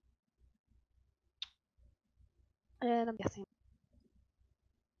 happy. And I'm guessing.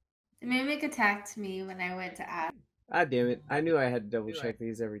 The mimic attacked me when I went to ask. Ah, damn it. I knew I had to double check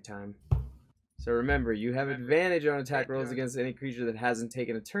these every time. So remember, you have advantage on attack rolls against any creature that hasn't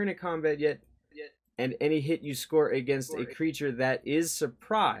taken a turn in combat yet, and any hit you score against a creature that is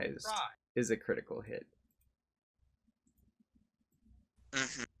surprised is a critical hit.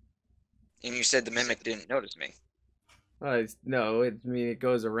 Mm-hmm. And you said the mimic didn't notice me. No, I mean, it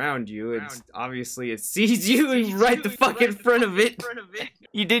goes around you. It's obviously it sees you right the fuck in front of it.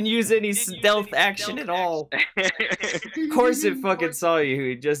 You didn't use any stealth action at all. Of course it fucking saw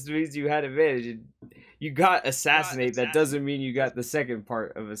you. It just means you had advantage. You got assassinate. That doesn't mean you got the second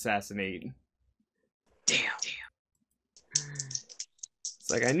part of assassinate. Damn.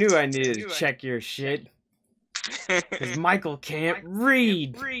 It's like I knew I needed to check your shit. Because Michael can't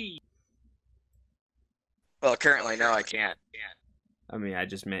read. Well, currently, no, I can't. I mean, I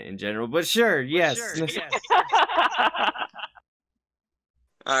just meant in general, but sure, yes.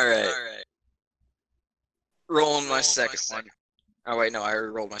 Alright. Rolling my second one. Oh, wait, no, I already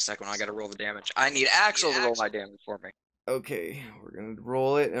rolled my second one. I gotta roll the damage. I need Axel to roll my damage for me. Okay, we're gonna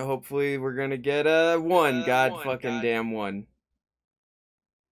roll it, and hopefully we're gonna get a 1. God fucking damn 1.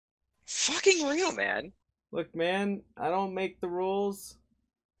 Fucking real, man. Look, man, I don't make the rules.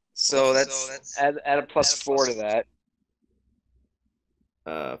 So that's add a +4 to that.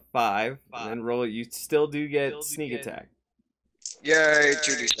 5, and then roll it. You still do get sneak attack. Yay,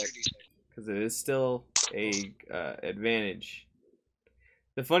 2d6. Because it is still a advantage.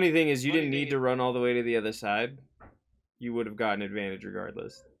 The funny thing is you didn't need to run all the way to the other side. You would have gotten advantage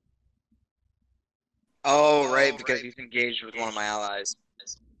regardless. Oh, right, because he's engaged with one of my allies.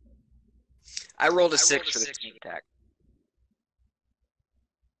 I rolled a 6 for the sneak attack.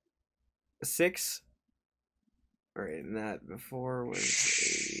 6? Alright, and that before was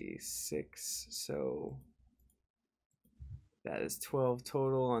a 6, so that is 12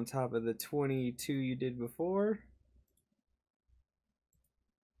 total on top of the 22 you did before.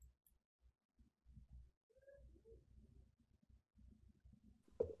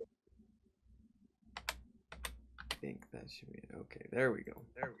 I think that should be it. Okay, there we go.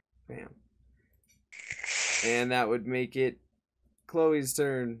 Bam. And that would make it Chloe's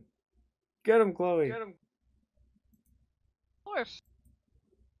turn. Get him, Chloe. Of course.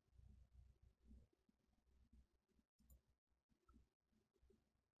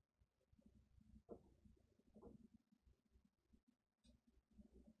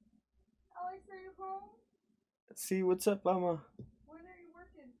 Alex, are you home? See, what's up, Mama? When are you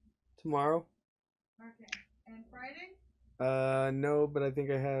working? Tomorrow? Okay. And Friday? No, but I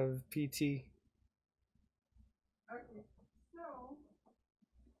think I have PT. Okay. So,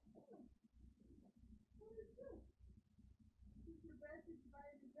 is your bed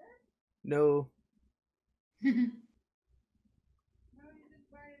divided in bed? No. No, you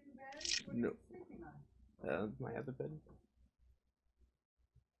just buy it in bed? What are No. you sleeping on? My other bed.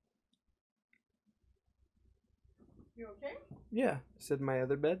 You okay? Yeah, I said my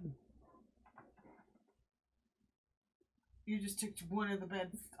other bed. You just took one of the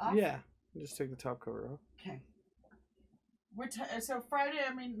beds off? Yeah, I just took the top cover off. Okay. So Friday,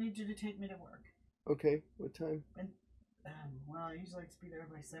 I need you to take me to work. Okay, what time? Well, I usually like to be there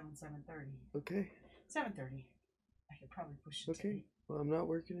by 7:30. Okay. 7:30. I could probably push it to Okay. 8. Well, I'm not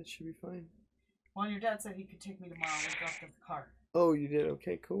working. It should be fine. Well, your dad said he could take me tomorrow. We dropped off the car. Oh, you did?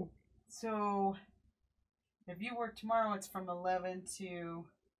 Okay, cool. So, if you work tomorrow, it's from 11 to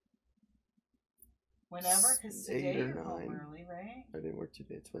whenever, because 8 today or you're home 9. early, right? I didn't work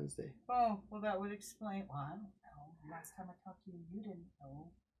today. It's Wednesday. Oh, well, that would explain. Well, I don't know. Last time I talked to you, you didn't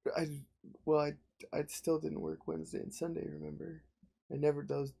know. I still didn't work Wednesday and Sunday, remember? It never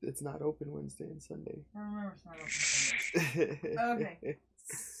does. It's not open Wednesday and Sunday. I remember it's not open Sunday. Okay.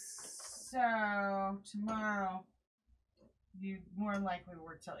 So, tomorrow, you more than likely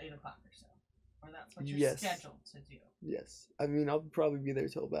work till 8 o'clock or so. Or that's what you're Yes. scheduled to do. Yes. I mean, I'll probably be there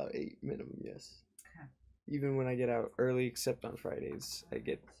till about 8 minimum, yes. Okay. Even when I get out early, except on Fridays, I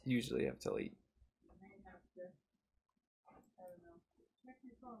usually have till 8. I may have to, I don't know, check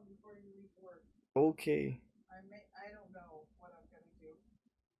your phone before you leave work. Okay. I don't know what I'm gonna do.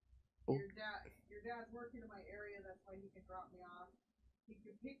 Oh. Your dad's working in my area, that's why he can drop me off. He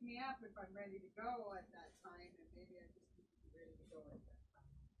could pick me up if I'm ready to go at that time, and maybe I just need to be ready to go at that time.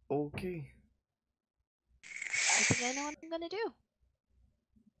 Okay. I think I know what I'm gonna do.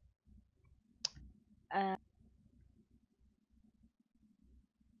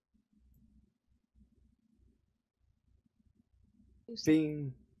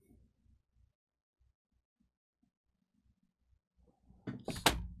 Bing.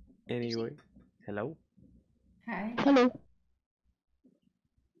 Anyway, hello? Hi. Hello.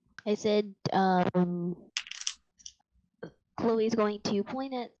 I said, Chloe's going to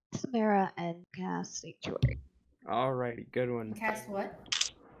point at Nazamura and cast Sanctuary. Alrighty, good one. Cast what?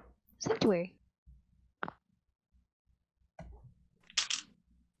 Sanctuary. I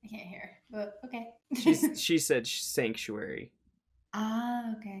can't hear, but okay. She said sanctuary.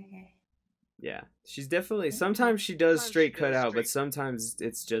 Ah, okay. Yeah, she's definitely. Sometimes she does straight cut out, but sometimes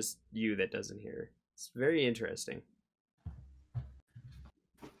it's just you that doesn't hear her. It's very interesting.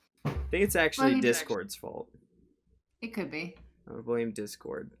 I think it's actually Discord's fault. It could be. I'm gonna blame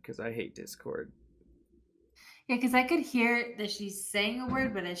Discord because I hate Discord. Yeah, because I could hear that she's saying a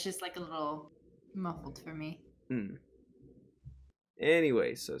word, but it's just like a little muffled for me.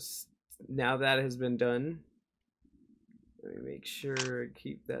 Anyway, so now that has been done, let me make sure I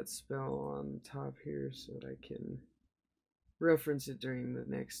keep that spell on top here so that I can reference it during the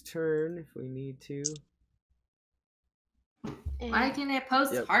next turn if we need to. Why can it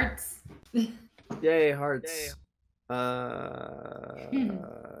post hearts? Yay, hearts. And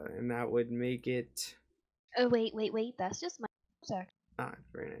that would make it... Oh, wait. That's just my attack. Ah,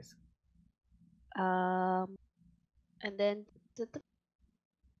 very nice. And then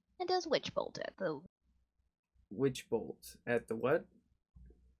and does Witch Bolt at the Witch Bolt at the what?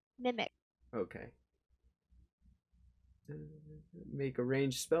 Mimic. Okay. Make a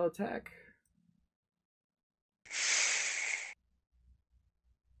ranged spell attack.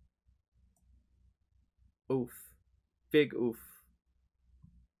 Oof. Big oof.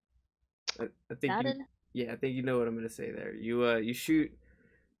 I think I think you know what I'm gonna say there. You shoot,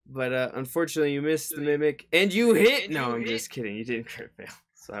 but unfortunately you missed the mimic and you hit. No, I'm just kidding. You didn't crit fail,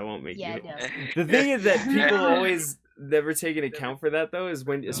 so I won't make you. No. The thing is that people always never take into account for that though is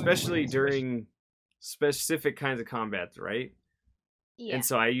when, especially during specific kinds of combats, right? Yeah. And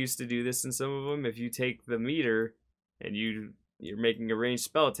so I used to do this in some of them. If you take the meter and you're making a ranged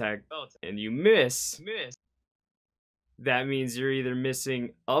spell attack and you miss, that means you're either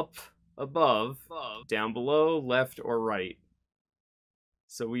missing up, above, down below, left, or right.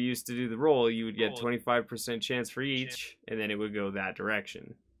 So we used to do the roll. You would get 25% chance for each, and then it would go that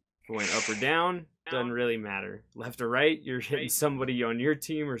direction. If it went up or down, doesn't really matter. Left or right, you're hitting somebody on your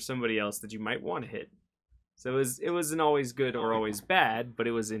team or somebody else that you might want to hit. So it wasn't always good or always bad, but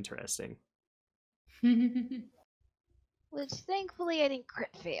it was interesting. Which thankfully I didn't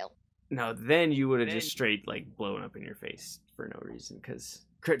crit fail. No, then you would have just straight like blown up in your face for no reason, because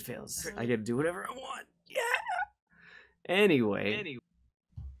crit fails. I get to do whatever I want. Yeah. Anyway,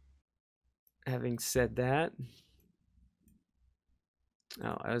 having said that,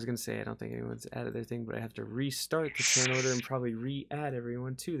 oh, I was gonna say I don't think anyone's added their thing, but I have to restart the turn order and probably re-add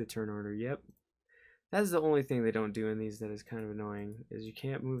everyone to the turn order. Yep. That's the only thing they don't do in these that is kind of annoying, is you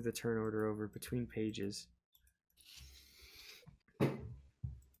can't move the turn order over between pages.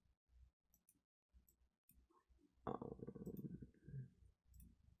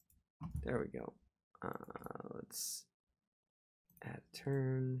 There we go. Let's add a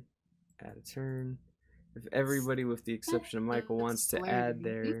turn, If everybody with the exception of Michael wants to add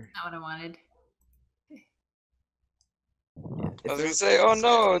their... That's not what I wanted. Yeah, I was gonna say, oh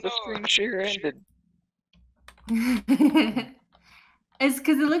no, the screen share ended. It's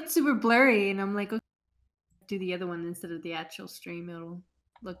because it looked super blurry, and I'm like, okay, do the other one instead of the actual stream. It'll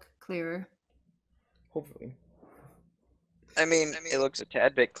look clearer. Hopefully. I mean, it looks a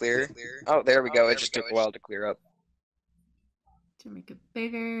tad bit clear. Oh, there we go. It just took a while to clear up. To make it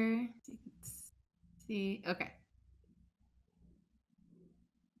bigger. So you can see. Okay.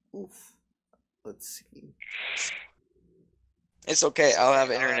 Oof. Let's see. It's okay. I'll have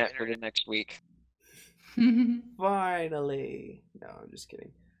internet for the next week. Finally. No, I'm just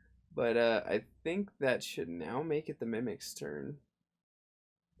kidding. But I think that should now make it the Mimic's turn.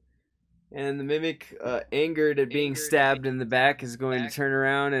 And the Mimic, angered at being stabbed in the back, is going to turn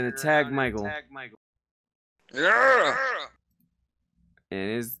around and attack Michael. Yeah!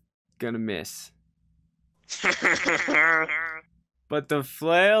 And is gonna miss. But the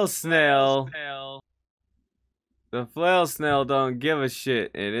flail snail don't give a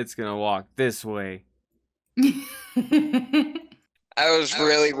shit, and it's gonna walk this way. I was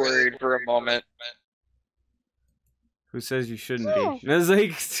really worried for a moment. Who says you shouldn't be? I was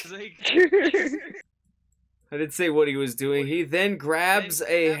like, I didn't say what he was doing. He then grabs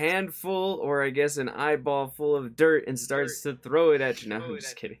a handful, or I guess an eyeball full of dirt, and starts to throw it at you. No, I'm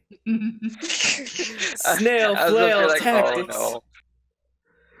just kidding. Snail flail tactics. Oh, no.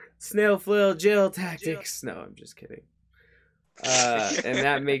 Snail flail jail tactics. No, I'm just kidding. And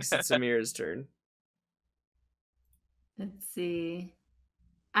that makes it Samira's turn. Let's see.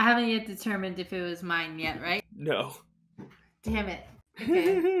 I haven't yet determined if it was mine yet, right? No. Damn it.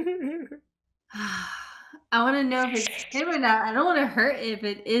 Okay. I want to know if it's him or not. I don't want to hurt if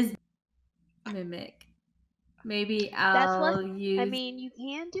it is mimic. Maybe That's what I'll use. I mean. You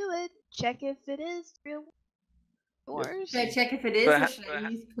can do it. Check if it is real yours. Should I check if it is, or should I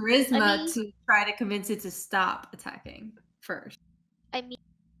use charisma I mean- to try to convince it to stop attacking first? I mean,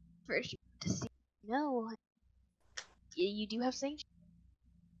 first you have to see. No, you do have sanction.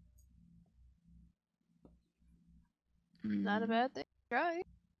 Not a bad thing. Try.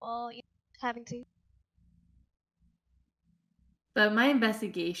 Well, you having to. But my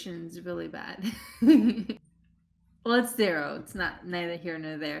investigation's really bad. Well, it's 0. It's not neither here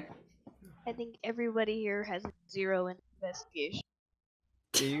nor there. I think everybody here has a 0 in investigation.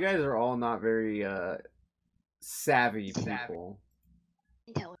 Yeah, you guys are all not very savvy people.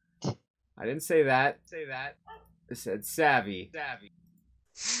 Intelligent. I didn't say that. I said savvy.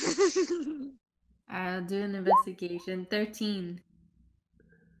 I'll do an investigation. 13.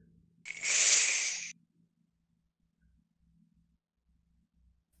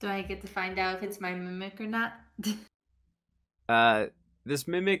 Do I get to find out if it's my mimic or not? This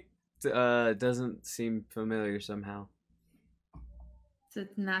mimic doesn't seem familiar somehow. So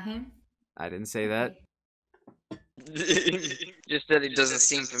it's not him? I didn't say that. Just that it doesn't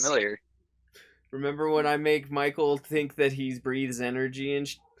seem familiar. Remember when I make Michael think that he breathes energy and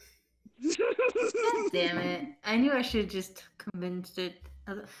God damn it. I knew I should just convince it.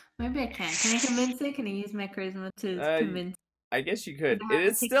 Maybe I can. Can I convince it? Can I use my charisma to convince? I guess you could. Yeah,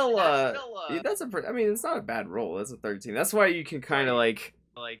 It's I think still that's I mean, it's not a bad roll. That's a 13. That's why you can kind of like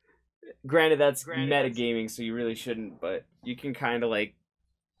granted that's metagaming, so you really shouldn't, but you can kind of like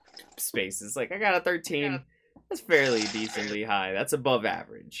space. It's like I got a 13. That's fairly decently high. That's above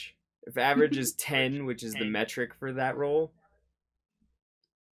average. If average is 10, which is the metric for that roll,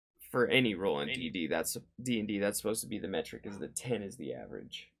 for any roll in D&D, that's supposed to be the metric. Is the 10 is the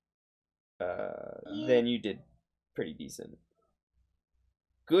average. Then you did pretty decent.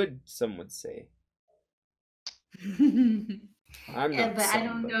 Good, some would say. I'm not. But I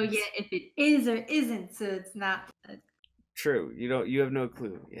don't know yet if it is or isn't, so it's not. True. You have no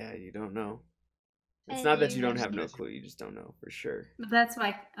clue. Yeah, you don't know. It's And not that you you don't have have no no- clue. You just don't know for sure. But that's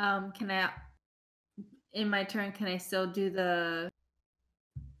why. Can I? In my turn, can I still do the?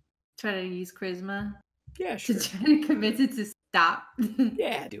 Try to use charisma Yeah, to sure. try to convince it to stop.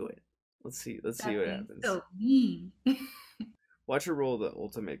 Yeah, do it. Let's see. Let's see what happens. So mean. Watch her roll the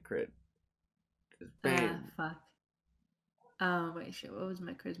ultimate crit. Just bam. Fuck. Oh wait, shit. What was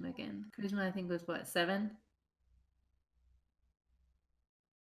my charisma again? Charisma, I think was what 7.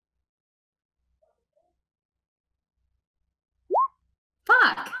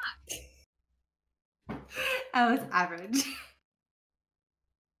 Fuck. I was average.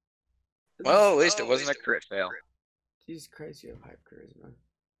 Well, at least it wasn't a crit fail. Jesus Christ, you have high charisma.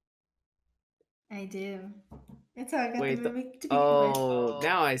 I do. That's how I got Wait, the mimic to begin Oh,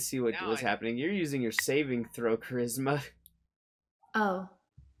 now I see what was happening. You're using your saving throw charisma. with. Oh,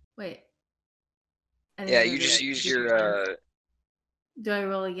 wait. I didn't Yeah, know you that just you use could your do it. Do I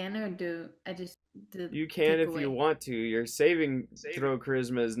roll again, or do I just? You can take if you away? want to. Your saving throw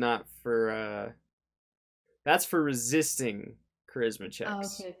charisma is not for that's for resisting charisma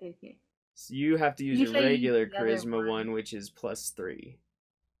checks. Oh, okay. So you have to use Usually your I use regular the other charisma one. one, which is +3.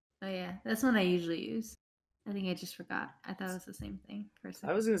 Oh yeah, that's one I usually use. I think I just forgot. I thought it was the same thing for a second.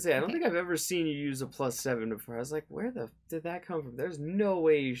 I was gonna say I don't Okay. think I've ever seen you use a +7 before. I was like, where the did that come from? There's no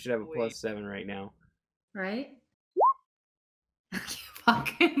way you should have a +7 right now. Right? Fuck.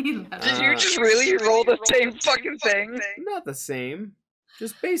 Did you just really roll the same fucking thing? Not the same.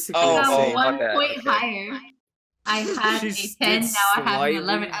 Just basically Oh, the I'm same. my 1 bad. point Okay. higher. I had She's a 10, did now I have an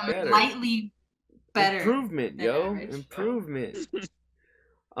 11. slightly I'm better. slightly better. Improvement, than yo. average. Improvement.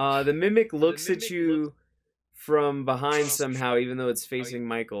 The mimic looks at you from behind somehow, even though it's facing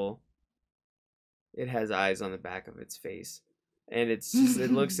Michael. It has eyes on the back of its face. And it's just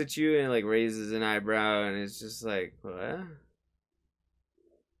it looks at you and like raises an eyebrow and it's just like, what?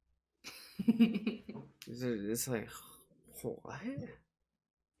 It's like, what?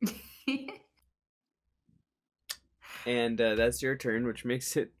 And that's your turn, which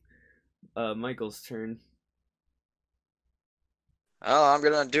makes it Michael's turn. Oh, I'm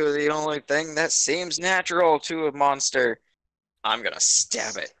gonna do the only thing that seems natural to a monster. I'm gonna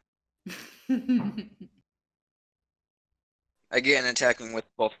stab it. Again, attacking with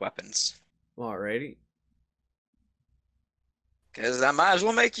both weapons. Alrighty. Because I might as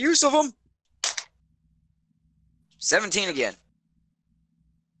well make use of them. 17 again.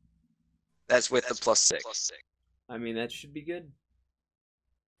 That's with the +6. I mean, that should be good.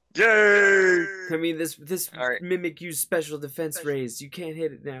 Yay! I mean, this All right. mimic used special defense raise. You can't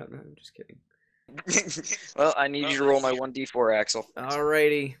hit it now. No, I'm just kidding. Well, I need you to roll my 1d4, Axel.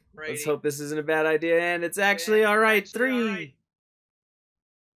 Alrighty. Let's hope this isn't a bad idea, and it's actually alright. 3.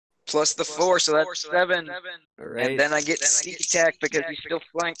 Plus the 4, so that's 7. Alright. And then I get sneak attack because he's still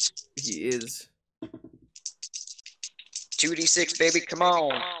flanked. He is. 2d6, baby, come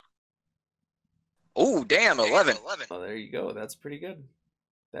on. Oh, damn, 11. Oh, there you go. That's pretty good.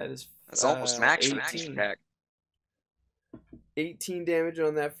 That's almost max for 18. attack. 18 damage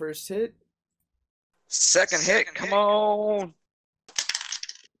on that first hit. Second hit, come on.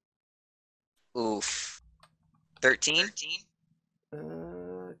 Oof. 13?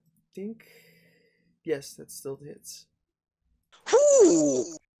 I think. Yes, that still hits.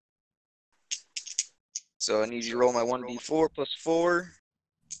 Whoo! So I need you to roll my 1d4 plus 4.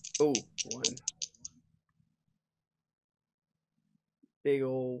 Oh, 1. Big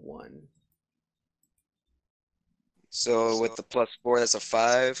ol' 1. So with the plus 4, that's a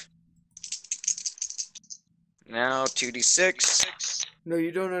 5. Now 2d6. No,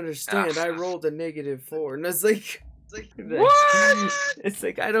 you don't understand. I rolled a -4, and it's like, What? It's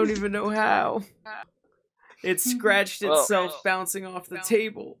like I don't even know how. It scratched itself bouncing off the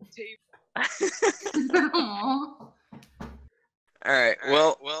table. Alright,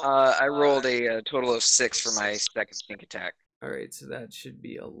 well, I rolled a total of 6 for my second sneak attack. Alright, so that should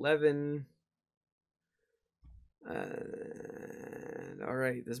be 11.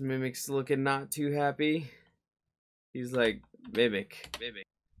 Alright, this mimic's looking not too happy. He's like, Mimic.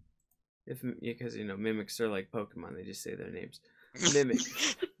 Because, you know, mimics are like Pokemon, they just say their names. Mimic.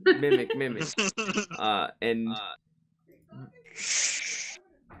 Mimic. And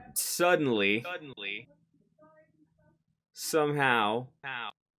suddenly, somehow,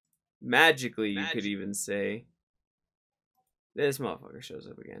 magically, you could even say, this motherfucker shows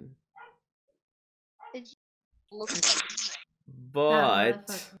up again.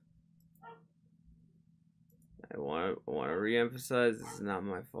 But I want to re-emphasize, this is not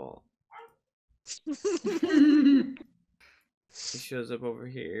my fault. He shows up over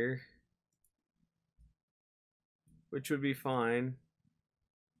here, which would be fine.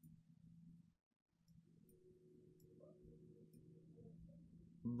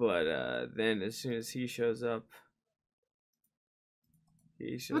 But then as soon as he shows up,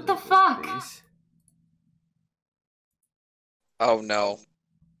 What the fuck? Oh no.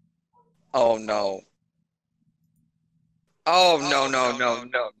 Oh no. Oh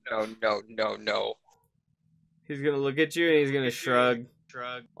no. He's gonna look at you and he's gonna shrug.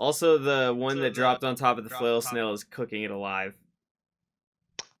 Also, the one that dropped on top of the flail snail is cooking it alive.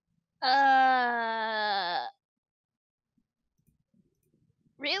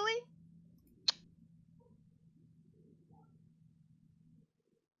 Really?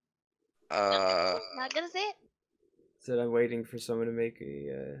 Not gonna say it. Said I'm waiting for someone to make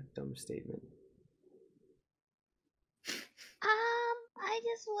a dumb statement. I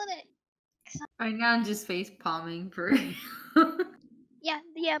just wanna. Right now I'm just face palming for Yeah,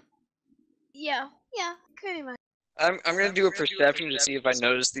 pretty much. I'm gonna do a perception to see if I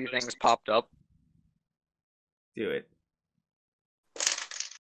notice these things popped up. Do it.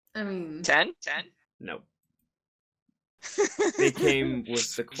 I mean 10? Nope. They came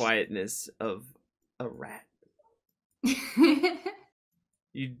with the quietness of a rat.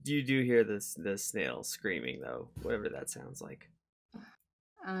 You do hear the snail screaming though, whatever that sounds like.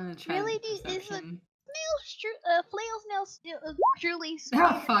 I'm gonna try Really? the Is a perception. flail snail still truly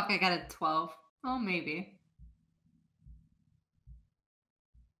Oh fuck, I got a 12. Oh, maybe.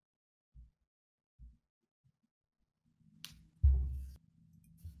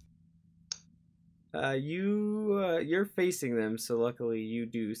 You're facing them, so luckily you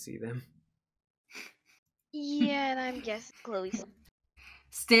do see them. Yeah, and I'm guessing Chloe's.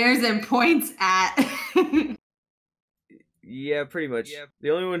 Stares and points at. Yeah, pretty much. The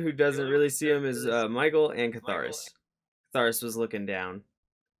only one who doesn't really see him is Michael and Catharis. Catharis was looking down.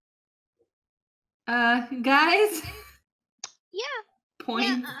 Guys? Yeah.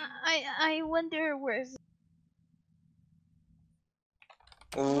 Point. Yeah, I wonder where's.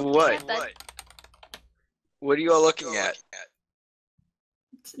 What? What are you all looking at?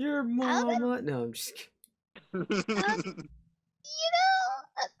 Your mama. No, I'm just kidding. You know,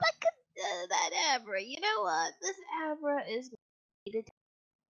 that Abra. You know what? This Abra is.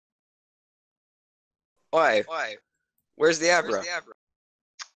 Why? Where's the Abra?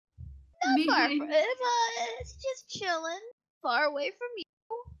 Not far from it's just chilling, far away from you,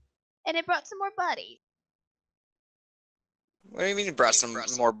 and it brought some more buddies. What do you mean you brought some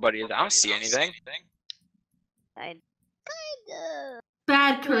more buddies? I don't see anything. I kinda.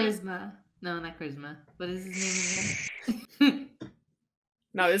 Bad charisma. No, not charisma. What is his name again?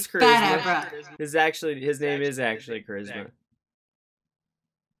 No, it's Bad Charisma. Abra. His name is actually Charisma.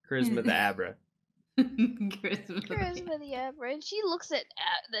 Charisma the Abra. Charisma the Abra, and she looks at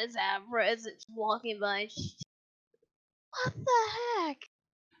this Abra as it's walking by. And what the heck?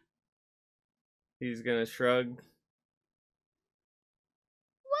 He's gonna shrug.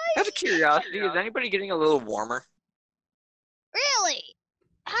 Why? Out of curiosity, is anybody getting a little warmer? Really?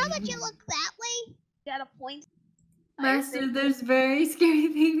 How much you look that way? Got a point. Master, there's very scary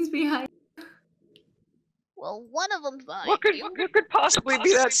things behind. Well, one of them's behind What you. could possibly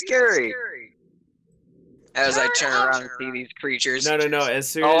be that scary? As I turn around and see these creatures. No. As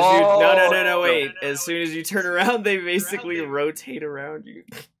soon as you no, wait. As soon as you turn around, they basically rotate around you.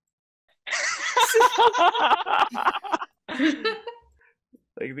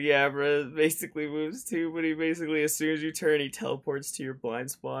 Like the Abra basically moves too, but he basically, as soon as you turn, he teleports to your blind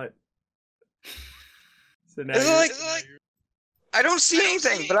spot. So now I don't see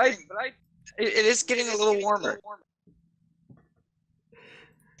anything, but it is getting a little warmer.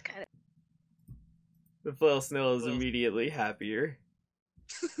 The flail snail is immediately happier.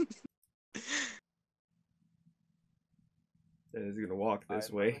 And he's gonna walk this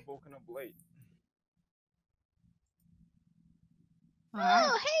way. Woken up late.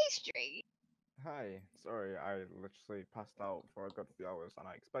 Oh, hey, Street. Hi, sorry, I literally passed out for a good few hours and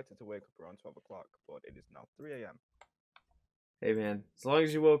I expected to wake up around 12 o'clock, but it is now 3 a.m. Hey man, as long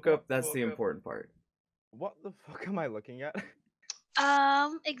as you woke up, that's the important part. What the fuck am I looking at?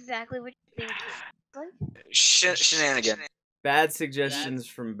 Exactly what you think. Shenanigan. Bad suggestions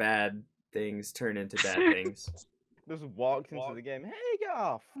from bad things turn into bad things. Just walks into the game, hey, get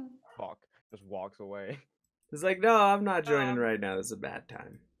off! Fuck, just walks away. It's like, no, I'm not joining right now, this is a bad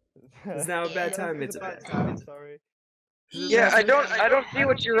time. It's now a bad time, it's a bad time. Sorry. Yeah, I don't see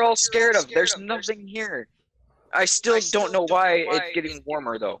what you're all scared of. There's nothing here. I still don't know why it's getting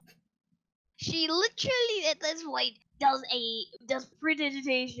warmer though. She literally at this point does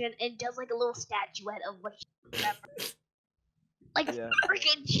premeditation and does like a little statuette of what she remembers. Like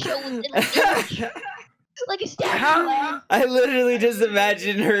freaking shows it like a statuette. I literally just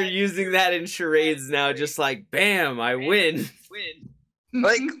imagine her using that in charades now, just like, bam, I win.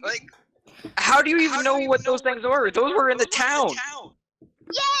 Like, how do you even know what those things were? Those were in the town.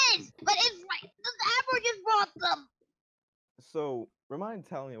 Yes, but it's right. The Abra just brought them. So, remind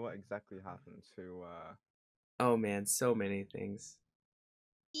telling me what exactly happened to, Oh man, so many things.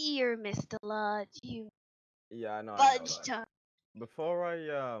 You're Mr. Lodge, you Yeah, I know fudge that. time. Before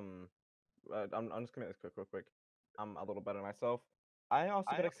I'm just gonna make this real quick. I'm a little better than myself. I also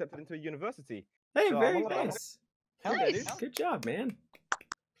got accepted into a university. Hey, So very I'm a little- nice. Hell yeah, dude. Good job, man.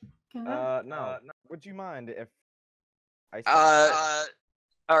 Now, would you mind if I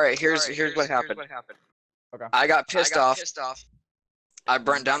Alright, here's what happened. Okay. I got pissed off. I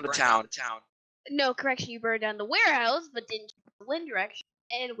burnt down the town. No, correction, you burned down the warehouse, but didn't change the wind direction,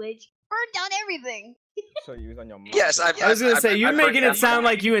 in which burned down everything. So you was on your mind. Yes, I was gonna say, you're making it sound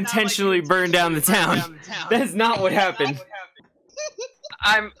like you intentionally burned down the town. That's not what happened.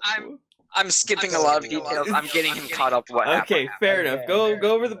 I'm skipping a lot of details. I'm getting him caught up what happened. Okay, fair enough. Go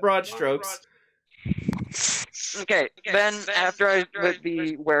over the broad strokes. Okay, then after I lit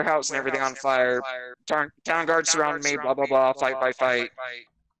the warehouse and everything on fire, town guards surrounded me, blah blah blah, fight.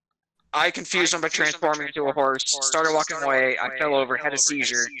 I confused him by transforming into a horse, started walking away, I fell over, had a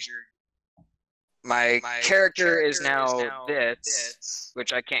seizure. My character is now this,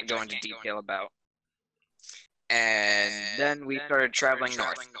 which I can't go into detail about. And then we started traveling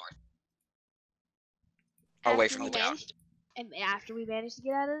north. Away from the town. And after we managed to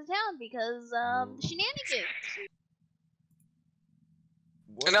get out of the town because the shenanigans.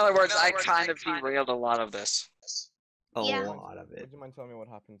 In other words, I kind of derailed a lot of this. A Yeah. lot of it. Would you mind telling me what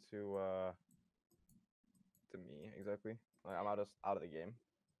happened to me exactly? Like, I'm out of the game.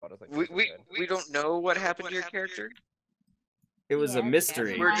 We don't know what happened to your character. It was a Yeah,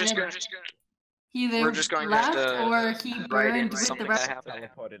 mystery. We're just going Either just going to left have to or he write burned into with the something rest. that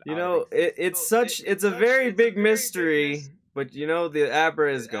happened. You know, it's a very big mystery, but you know, the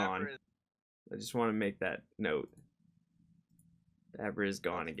Abra is gone. I just want to make that note. The Abra is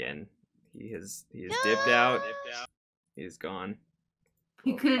gone again. He has dipped out. He's gone.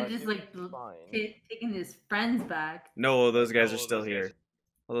 He could have just like fine. taken his friends back. No, those guys are still here.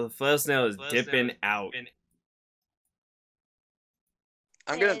 Although the flail snail is dipping out.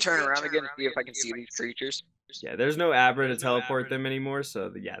 I'm gonna turn around again and see if I can see these creatures. Yeah, there's no Abra to teleport them anymore,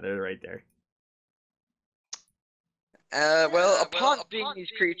 so yeah, they're right there. Well, upon seeing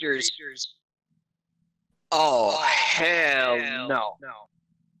these creatures, oh hell no!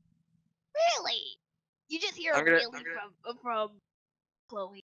 Really? You just hear I'm a gonna- wailing from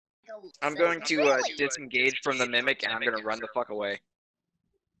Chloe. I'm going to disengage from the mimic, and I'm gonna run the fuck away.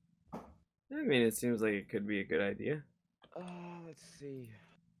 I mean, it seems like it could be a good idea. Let's see.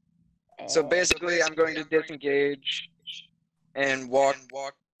 So basically, I'm going to disengage and walk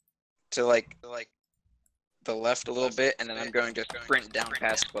to like the left a little bit, and then I'm going to sprint down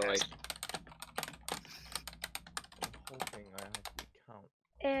past Chloe. I'm hoping I have the count.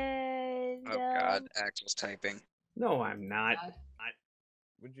 And Oh god, Axel's typing. No, I'm not.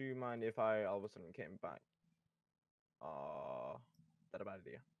 Would you mind if I all of a sudden came back? That a bad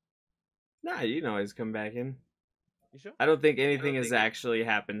idea? Nah, you can always come back in. You sure? I don't think anything has actually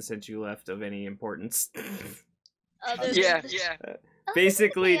happened since you left of any importance. Yeah.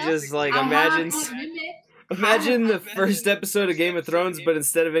 Basically, just like imagine the first episode of Game of Thrones, but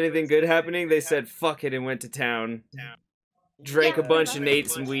instead of anything good happening, they said fuck it and went to town. Drank a bunch and ate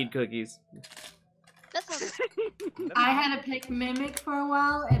some weed cookies. That's I had to pick Mimic for a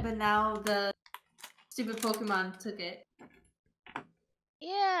while, but now the stupid Pokemon took it.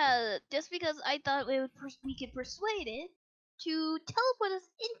 yeah, just because I thought we could persuade it to teleport us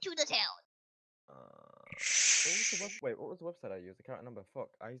into the town. What was the website I used? I can't remember. Fuck,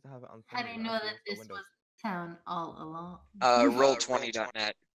 I used to have it on. How do you know that this was town all along?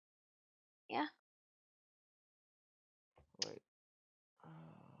 Roll20.net. Yeah. Wait.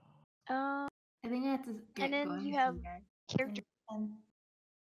 Um, I think I have to get and then going you have somewhere. character.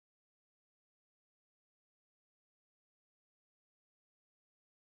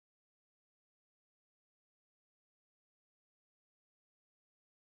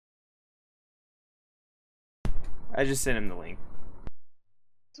 I just sent him the link.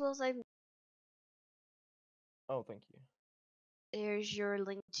 As well as Oh, thank you. there's your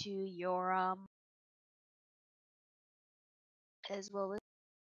link to your as well as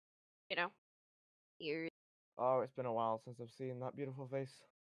your Oh, it's been a while since I've seen that beautiful face.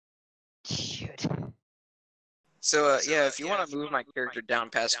 shoot. So yeah, if you want to move my character down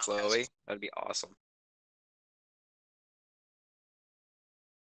past Chloe, that'd be awesome.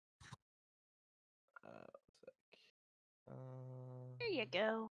 There you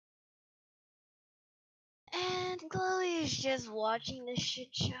go. And Chloe is just watching this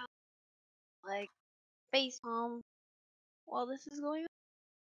shit show, like face palm, while this is going on.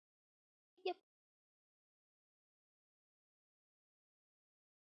 Yep.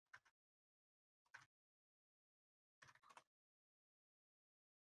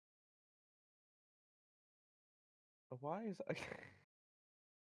 Why is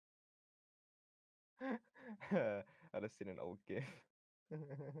I just seen an old gif.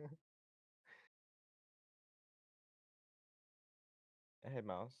 Hey,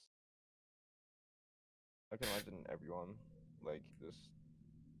 mouse. I can imagine everyone like just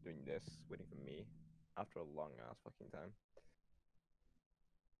doing this, waiting for me after a long ass fucking time.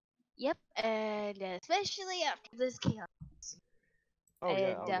 Yep, and especially after this chaos. Oh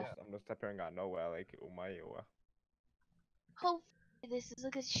yeah, And, I'm just appearing out of nowhere, like oh my. hopefully this is a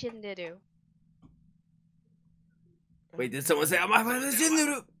good shinderu. Wait, did someone say I'm my father's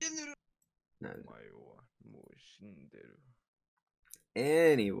No.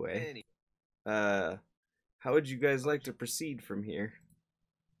 Anyway, how would you guys like to proceed from here?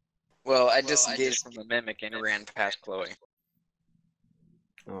 Well, I disengaged from the mimic and ran past Chloe.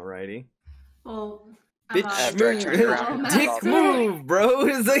 Alrighty. Well, Bitch, After I turned around, dick move, bro.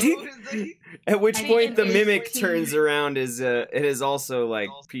 It's like, at which I point the mean, mimic it's- turns around is it is also like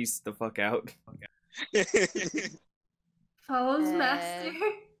peace the fuck out. follows master.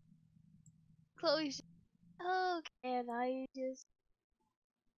 Chloe's okay, and I just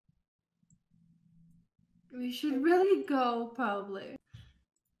We should really go, probably.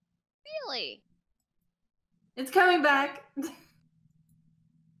 really. It's coming back.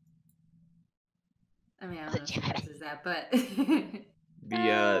 I mean, I don't know if it is that, but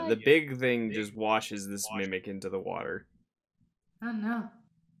The big thing just washes this mimic into the water. I don't know.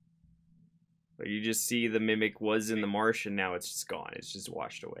 Like you just see the mimic was in the marsh and now it's just gone. It's just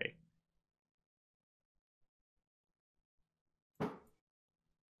washed away.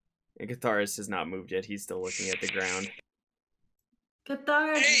 And Catharis has not moved yet. He's still looking at the ground.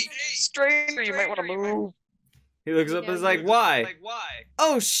 Catharsis. Hey, stranger, you might want to move. He looks up and is like, why?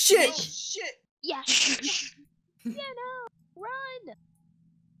 Oh shit! Yeah. Yeah, no, run.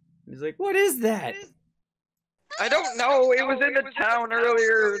 He's like, what is that? I don't know. It was in the town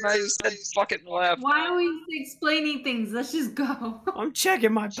earlier, and I just said fuck it and left. Why are we explaining things? Let's just go. I'm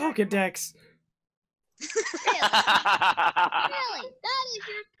checking my Pokedex. Really? Really? That is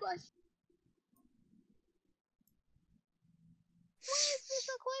your question. Why is this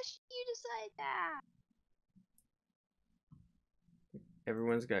a question? You decide that.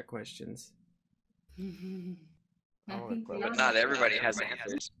 Everyone's got questions. Nothing But But not everybody has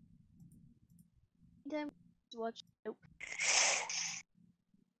answers. Then watch. Nope.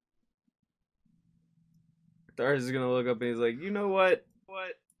 Thars is gonna look up and he's like, you know what?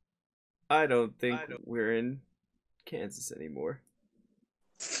 I don't think we're in Kansas anymore.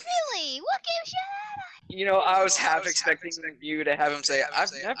 Really? What game should You know, I was half expecting you to have him say, "I've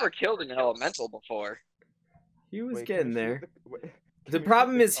never killed an elemental before." He was Wait, can getting we shoot there. wait, can The we shoot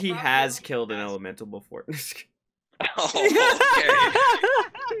problem the is he top has one? killed an elemental before. Oh,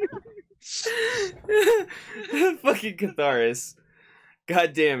 Fucking Catharis.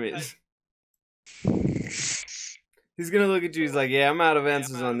 God damn it. He's gonna look at you, he's like, yeah, I'm out of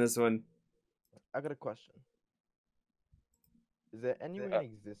answers on this one. I got a question. Is there anywhere in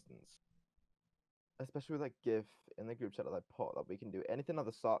existence, especially with like GIF in the group chat that I put, that we can do anything of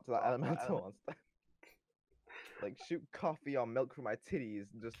the sort to that elemental monster? Like shoot coffee or milk from my titties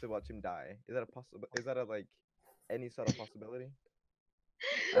just to watch him die? Is that a possible? Is that a like any sort of possibility?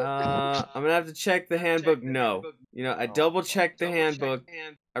 I'm gonna have to check the handbook. No. You know, I Oh, double fuck. checked the handbook.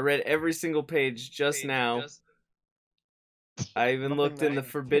 I read every single page just now. I even Nothing looked in the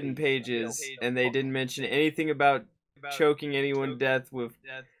mentions forbidden titties. pages, Ew. and they didn't mention anything about choking anyone to death with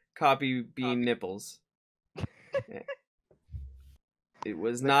copy bean nipples. It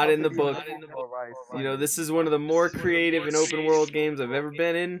was not in the book. You know, this is one of the more creative and open world games I've ever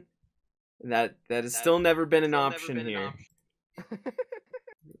been in. And that has still never been an option here.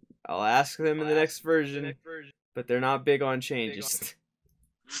 I'll ask them in the next version, but they're not big on changes.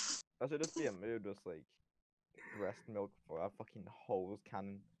 That should just be a mood, just like breast milk for a fucking hose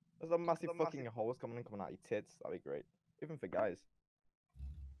cannon. There's a massive fucking hose coming out your tits. That'd be great, even for guys.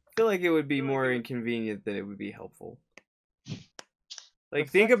 I feel like it would be more inconvenient than it would be helpful. Like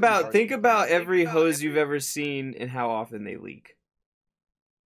The think sex is about very inconvenient. every hose you've ever seen and how often they leak.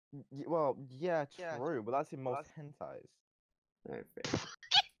 Well, yeah, true, but that's in most hentais. Alright, fair.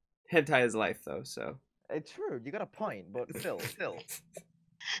 Hentai is life though, so. True, you got a point, but still.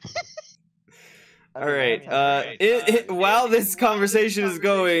 All right. While this conversation is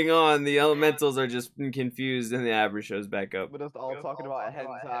going on, the elementals are just confused, and the Abra shows back up. We're just all talking about a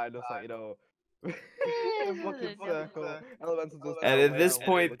hentai, just like, you know, in a fucking circle. Elementals just And go at this way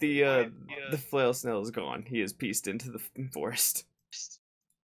point, looking the flail snail is gone. He has pieced into the forest.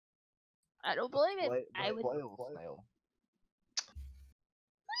 I don't blame it. Fla- I the would. flail snail.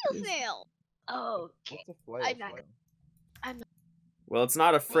 Flail snail. Oh, okay. What's a flail I'm not- snail? Well, it's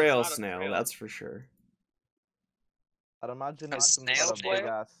not a frail snail, that's for sure. I'd imagine A it's some snail sort of flail? big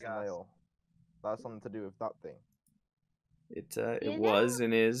ass snail. That's something to do with that thing. It You was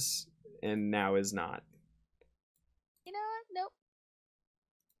and is and now is not. You know what? Nope.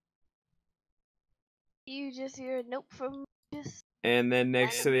 You just hear a nope from just. And then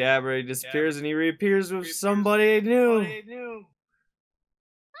next to the Abra, he disappears and he reappears with somebody new.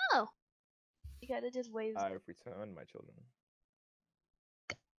 Oh. You gotta just wave. I have returned, my children.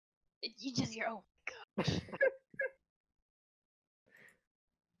 You just hear oh.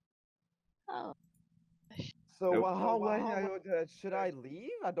 Oh. So Nope. how should I leave?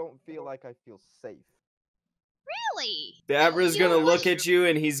 I don't feel like I feel safe. Really? The Abra's gonna look at you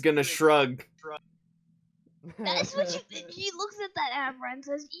and he's gonna shrug. That's what he looks at that Abra and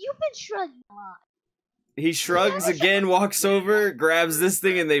says, "You've been shrugging a lot." He shrugs again, walks over, grabs this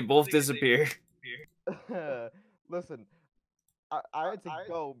thing, and they both disappear. Listen, I had to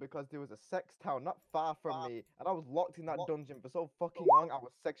go because there was a sex town not far from me, and I was locked in that dungeon for so fucking long. I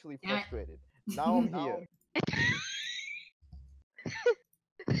was sexually frustrated. Now I'm here.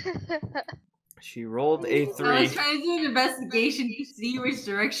 She rolled a I was 3. trying to do an investigation to see which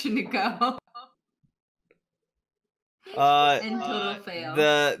direction to go. And total fail.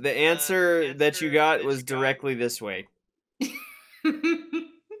 The answer that you got was directly this way. And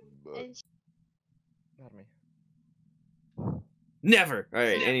Pardon me. Never. All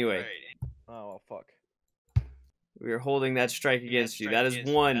right. Anyway, Oh well, fuck. we are holding that strike against you. That is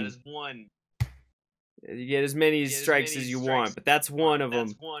 1. You get as many strikes as you want, but that's one of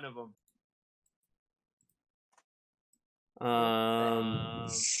them.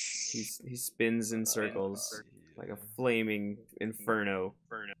 He spins in circles like a flaming inferno.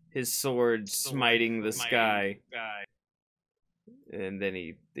 His sword smiting the sky. And then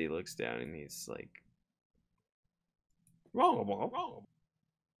he looks down and he's like, wrong.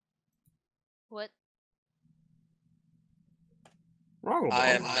 what? Wrong. I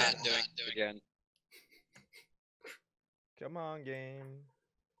am not doing it again. Come on, game.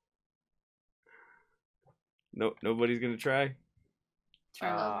 No, nobody's gonna try. Try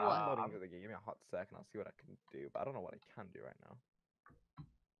what? I'm loading into the game. Give me a hot second. I'll see what I can do, but I don't know what I can do right now.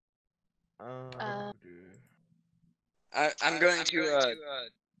 Dude. I'm going to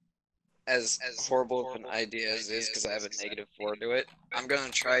as horrible of an idea as it is, because I have a -4 to it. I'm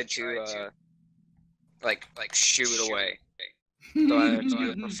gonna try to like shoo it away. So I have to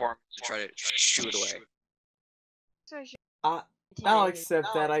do a performance to try to shoo it away. So she I'll intimidated. accept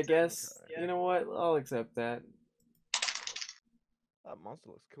that, I guess. You know what? I'll accept that. That monster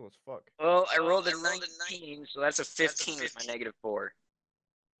looks cool as fuck. Well, I rolled a 19, so that's a 15 with my -4.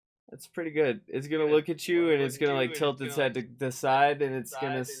 That's pretty good. It's gonna look at you and it's gonna like tilt its head to the side and it's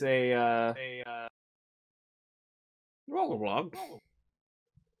gonna say roll a log.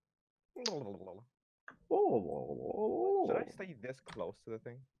 Should I stay this close to the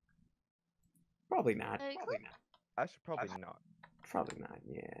thing? Probably not. I should probably not. Probably not,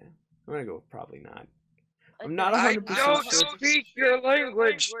 yeah. I'm gonna go with probably not. I'm Okay. not I 100% don't sure. speak your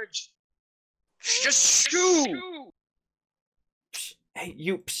language. Just shoo. Psh, hey,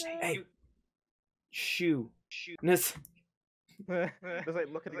 you. Psh, hey. Shoo. This. Just like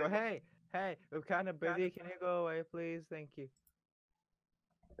look at it and go, hey, we're kind of busy. Can you go away, please? Thank you.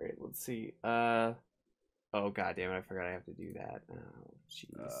 Alright, let's see. Oh goddamn it! I forgot I have to do that. Oh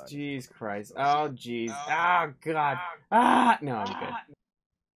jeez, jeez Christ. Oh jeez. Oh god. Ah, no, I'm good.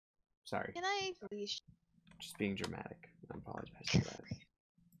 Sorry, Can I please? just being dramatic. I apologize for that.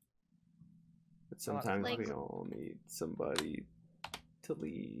 But sometimes Like- we all need somebody to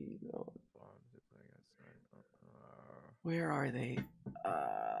lead. Oh, where are they?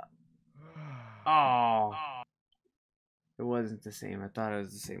 Oh. It wasn't the same. I thought it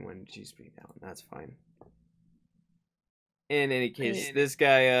was the same one. Jeez, being down. That's fine. In any case, this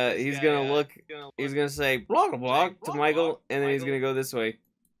guy, he's gonna look, he's gonna say, blah, blah, blah, to Michael, and then he's gonna go this way.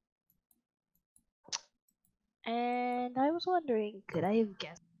 And I was wondering, could I have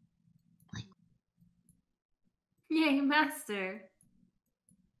guessed? Yay, master.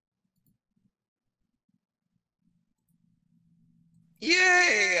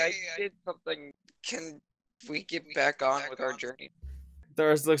 Yay! I did something. Can we get back on with our journey?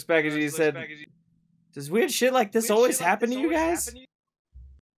 Doris looks back at you and said, does weird shit like this always happen to you guys?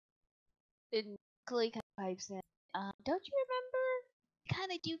 And Clay kind of pipes in. Don't you remember?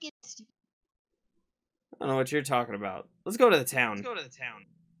 Kind of do get stupid. I don't know what you're talking about. Let's go to the town.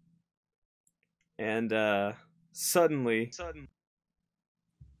 And, suddenly,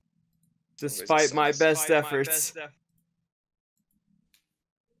 despite my best efforts,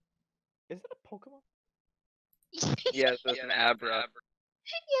 Is it a Pokemon? Yes, that's an Abra.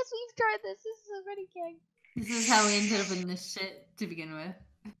 Yes, we've tried this. This is a running gag. This is how we ended up in this shit to begin with.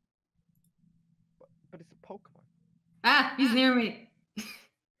 But it's a Pokemon. Ah, he's near me.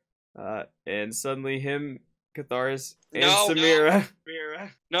 and suddenly him, Catharis, and No. Samira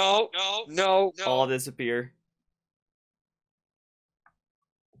No. all disappear.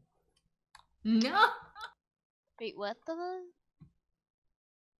 No. Wait, what the?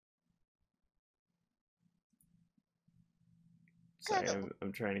 Sorry,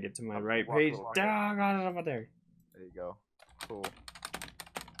 I'm trying to get to my I'm right walking page. along Oh, here. got it over there. There you go. Cool.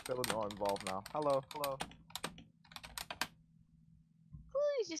 Feeling all involved now. Hello.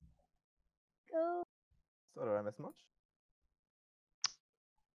 Please just go. So did I miss much?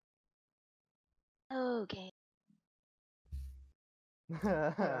 Okay.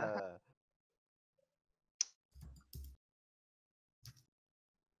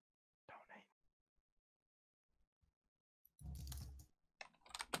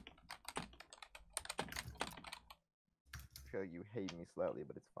 I feel like you hate me slightly,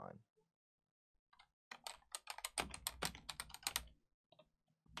 but it's fine.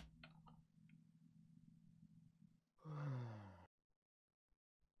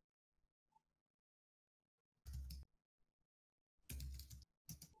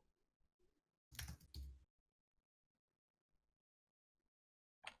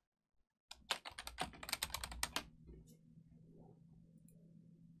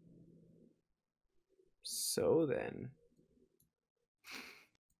 So then,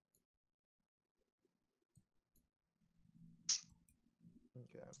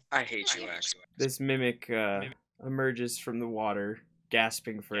 Okay. I hate you, Axel. this mimic emerges from the water,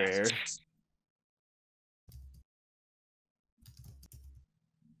 gasping for air.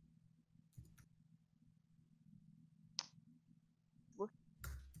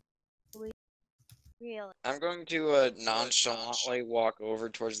 Really? I'm going to nonchalantly walk over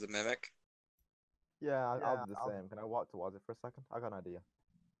towards the mimic. Yeah, I'll do the same. Can I walk towards it for a second? I got an idea.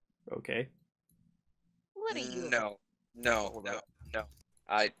 Okay. What are you? No. Hold up.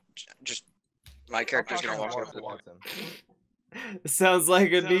 I just my character's I'll gonna walk walk over. towards him. Sounds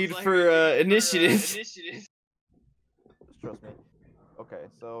like a need for initiative. Just trust me. Okay,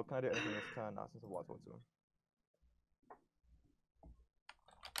 so can I do anything this turn now since I've walked towards him?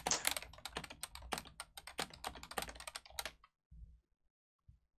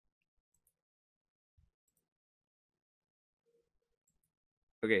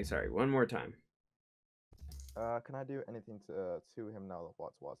 Okay, sorry. One more time. Can I do anything to him now that I've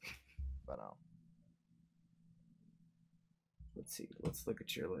walked towards him? By now. Let's see. Let's look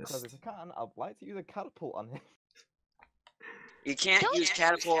at your Because list. if I can, I'd like to use a catapult on him. You can't Don't- use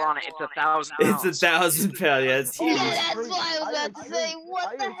catapult on it. It's 1,000 It's pounds. 1,000 pounds. Yeah, it's Oh, huge. Yeah, that's Three. what I was I about to say. agree. What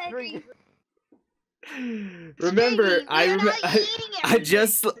I the heck? agree. Remember, Jiggy, we're not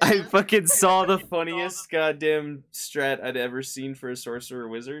eating I fucking saw the funniest goddamn strat I'd ever seen for a sorcerer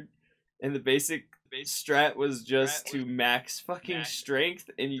wizard, and the basic strat was just to max fucking strength,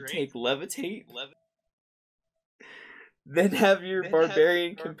 and you take levitate, then have your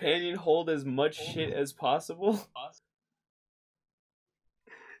barbarian companion hold as much shit as possible,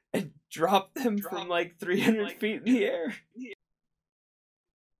 and drop them from like 300 feet in the air.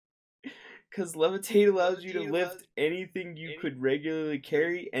 Because levitate allows you to lift anything you could regularly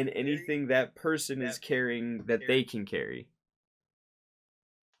carry and anything that person is carrying that they can carry.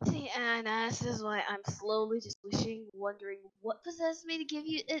 See, and this is why I'm slowly just wondering what possessed me to give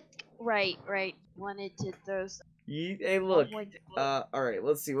you it. Right. Wanted to throw some. Hey, look. Alright,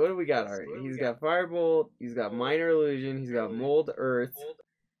 let's see. What do we got already? He's got Firebolt, he's got Minor Illusion, he's got Mold Earth, he's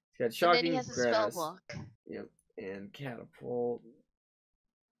got And then Shocking he has a spell Grass. block. Yep, and Catapult.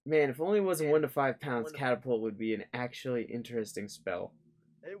 Man, if only it wasn't 1 to 5 pounds, Catapult would be an actually interesting spell.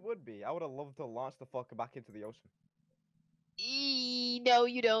 It would be. I would have loved to launch the fucker back into the ocean. No,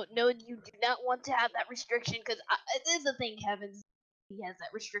 you don't. No, you do not want to have that restriction because this is the thing, Heavens. He has that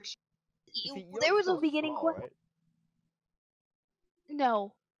restriction. See, There you're was a so beginning small, question. right?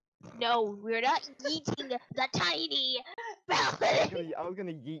 No, we're not eating the tiny I balcony. was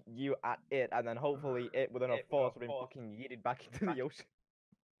gonna yeet you at it, and then hopefully it with enough force would have been fucking yeeted back into the ocean.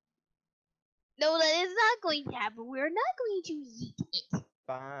 No, that is not going to happen. We're not going to eat it.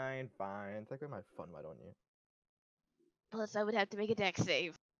 Fine. Take away my fun, why don't you? Plus, I would have to make a deck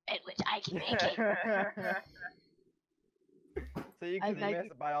save, at which I can make it. So you I- can I- miss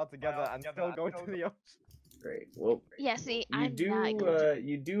it by altogether and still go to the ocean. Great. Well, Yeah, see, you I'm do not going to.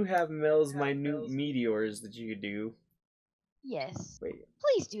 you do have Mel's minute meteors that you could do. Yes. Wait.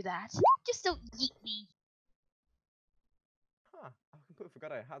 Please do that. Just don't eat me. Huh, I completely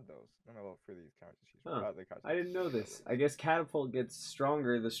forgot I had those. I'm gonna look through these character sheets. Huh, The character I didn't know this. I guess Catapult gets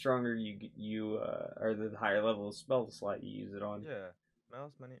stronger the stronger you or the higher level of spell slot you use it on. Yeah,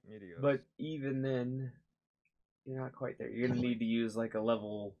 Mouse many meteors. But even then, you're not quite there. You're gonna need to use like a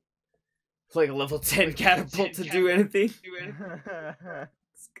level 10 catapult to do anything. It's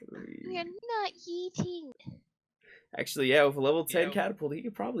gonna be... We are not eating. Actually, yeah, with a level 10 catapult, he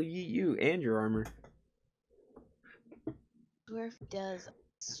could probably eat you and your armor. Dwarf does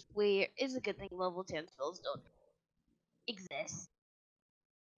swear. It's a good thing level 10 spells don't exist.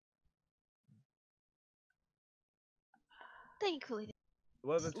 Thankfully.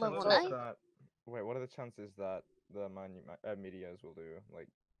 What are the It's level chances 9. that? Wait, what are the chances that the meteors will do like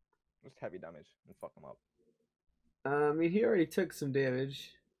just heavy damage and fuck them up? I mean, he already took some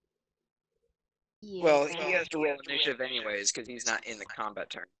damage. Yeah, Well, no. he has to roll initiative anyways because he's not in the combat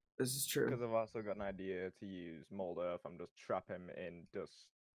turn. This is true. Because I've also got an idea to use Mold Earth and just trap him in dust.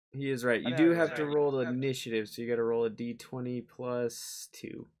 He is right. You I know, do I have to know. roll the initiative, so you gotta roll a d20 plus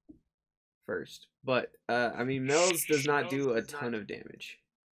 2 first. But, I mean, Mel's does not do a ton of damage.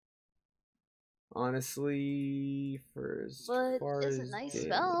 Honestly, for as But far it's a as nice damage-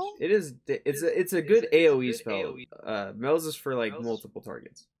 spell. It is. It's a good AOE spell. Mel's is for like multiple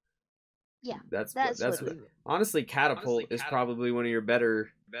targets. Yeah, that's that's what. what Honestly, catapult is probably one of your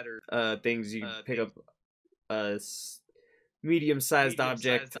better things. You can pick up a medium-sized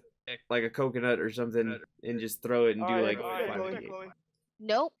object like a coconut or something and just throw it and do like 5d8.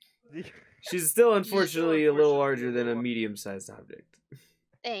 Nope. She's still unfortunately a little larger than a medium-sized object.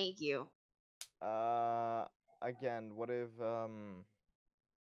 Thank you. Again, what if I don't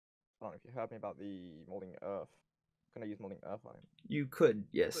know if you heard me about the molding earth. Can I use molding earth on him? You could,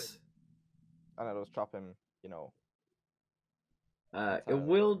 yes. And I'll just trap him, you know. It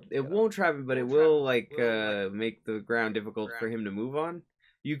won't trap him, but it will like make the ground difficult for him to move on.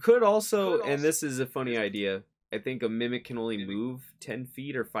 You could also, and this is a funny idea, I think a mimic can only move 10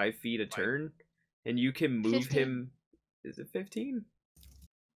 feet or 5 feet a turn, and you can move 15. him. Is it 15?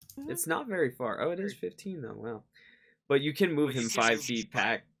 It's not very far. Oh, it is 15 though. Wow. But you can move him 5 feet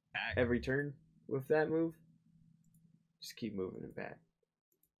back every turn with that move. Just keep moving him back.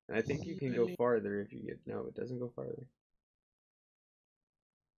 And I think you can go farther if you get... No, it doesn't go farther.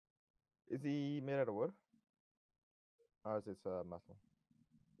 Is he made out of wood? Or is it metal?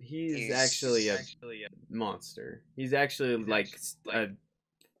 He's actually a monster. He's actually like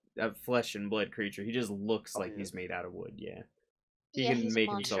a flesh and blood creature. He just looks like he's made out of wood. Yeah. He Yeah, can he's make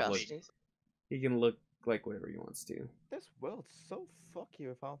a himself look. monstrosity. He can look like whatever he wants to. This world's so fucky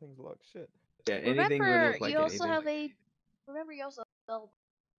with how things look. Shit. Yeah, anything would Remember, look like you also anything. have a. Remember, you also have a.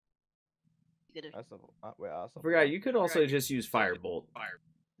 That's wait, I forgot. You could also just use firebolt.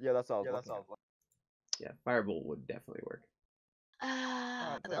 Yeah, that's all. That's all. Yeah, firebolt would definitely work.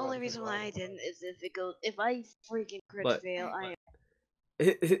 The only reason why I didn't is if I freaking crit But- fail, I am.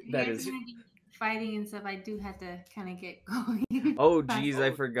 If you That guys is. are gonna be fighting and stuff, I do have to kind of get going. Oh geez,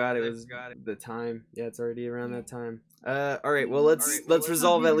 I forgot it was the time. Yeah, it's already around that time. All right. Well, let's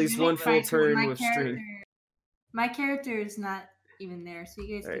resolve at least one full turn with string. My character is not even there, so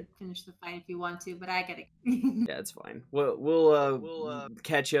you guys Alright. can finish the fight if you want to, but I gotta. Yeah, it's fine. We'll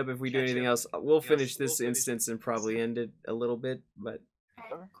catch up if we do anything else. We'll finish this instance and probably end it a little bit, but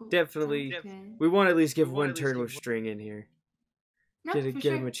Alright, cool. definitely Sounds good. we want to at least give one turn with string in here. No, Get for get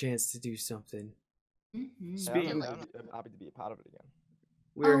sure. him a chance to do something. Mhm. Yeah, Speaking- I'm happy to be a part of it again.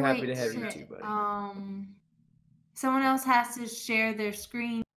 We're Oh, happy wait, to have you shit. too, buddy. Someone else has to share their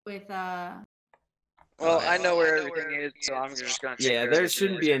screen with Well, I know where everything is, so I'm just gonna take Yeah, care of there this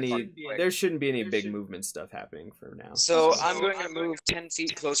shouldn't be really any fucking quick. there shouldn't be any big movement stuff happening for now. So I'm going to move 10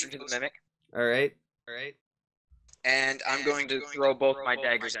 feet closer to the mimic, All right. and I'm going to throw both my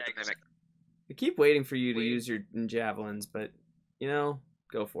daggers at the mimic. I keep waiting for you to use your javelins, but you know,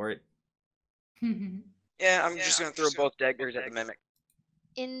 go for it. Yeah, I'm just gonna throw both daggers at the mimic.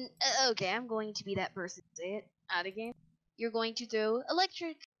 Okay, I'm going to be that person. Say it out again. You're going to throw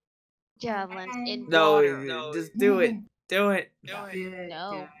electric javelins in No, water. just do it. Do it. No.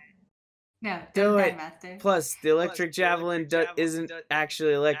 No. Do don't it. die, Master. Plus, the electric javelin isn't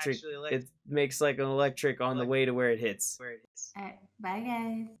actually electric. It makes like an electric on the way to where it hits. Alright, bye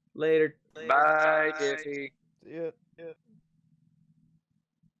guys. Later. Bye, Dffy. Yeah.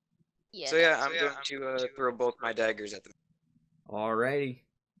 Yeah, So yeah, that's I'm going to throw both my daggers at the Alrighty.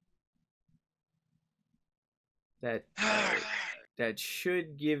 That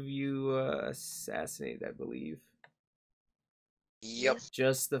should give you assassinate, I believe. Yep.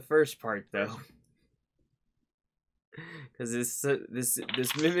 Just the first part, though. Because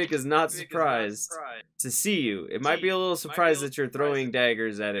this mimic is not surprised to see you. It might be a little surprised that you're throwing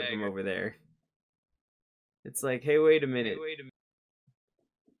daggers at it from over there. It's like, hey, wait a minute.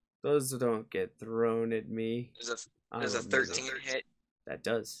 Those don't get thrown at me. There's a 13 hit. That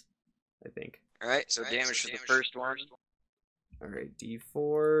does, I think. Alright, so damage for the first one. Alright,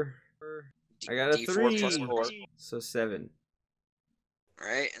 D4. I got a D4 3. plus 4. So 7.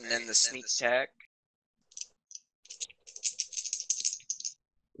 Alright, and then the sneak attack.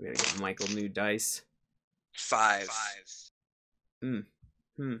 We gotta get Michael new dice. 5.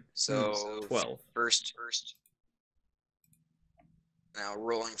 So 12. First. Now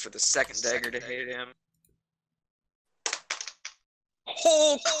rolling for the second dagger to hit him.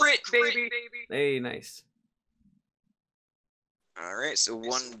 Whole crit, baby! Hey, nice. Alright, so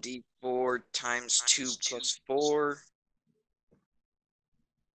 1d4 times 2 plus 4.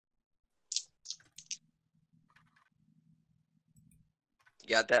 You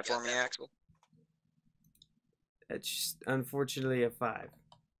got that for me, Axel? That's unfortunately a 5.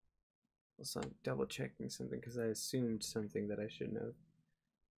 Also, I'm double checking something because I assumed something that I shouldn't have.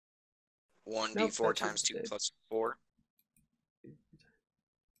 1d4 Nope, times 2 that's plus 4.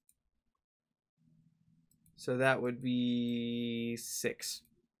 So that would be 6.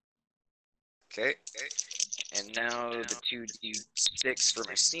 Okay. And now the 2d6 for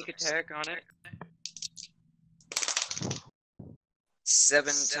my sneak attack on it.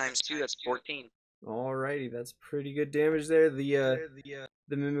 7 times 2, that's 14. Alrighty, that's pretty good damage there. The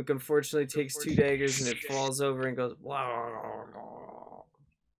mimic unfortunately takes 2 daggers and it falls over and goes.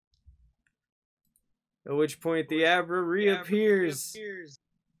 At which point the Abra reappears.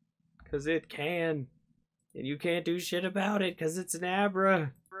 Because it can. And you can't do shit about it because it's an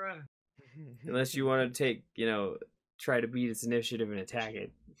Abra. Unless you want to try to beat its initiative and attack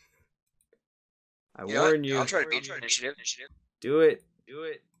it. I You know warn what? you. I'll try to beat your initiative. Do it.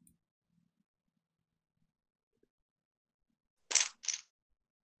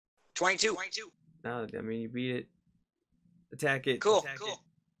 22. No, I mean you beat it. Attack it. Cool.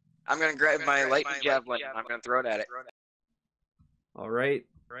 I'm gonna grab my lightning javelin and I'm gonna throw it at it. Alright.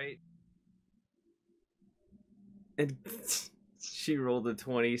 And she rolled a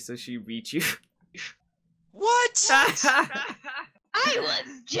 20, so she beat you. What? I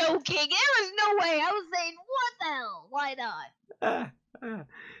was joking. There was no way. I was saying, what the hell? Why not?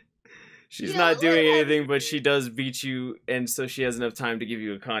 She's You not know, doing look at anything, but she does beat you, and so she has enough time to give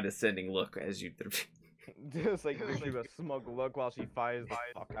you a condescending look as you. Just like gives you a smug look while she fires the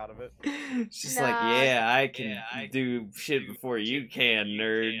fuck out of it. She's Nah, like, yeah, I can do shit before you can,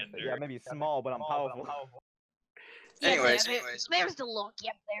 nerd. Yeah, maybe small, but I'm powerful. Yeah, Anyways. there's the look.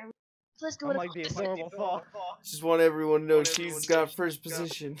 Yep, there. Let's go I'm to like the adorable Thaw. Just want everyone to know she's got first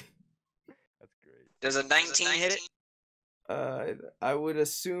position. That's great. Does a 19 hit it? I would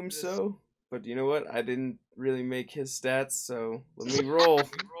assume so, but you know what? I didn't really make his stats, so let me roll.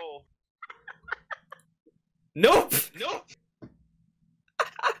 Nope.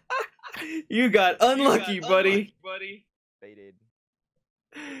 You got unlucky, buddy. Faded.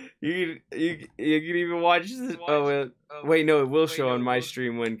 You can even watch this. Oh wait, no, it will show on my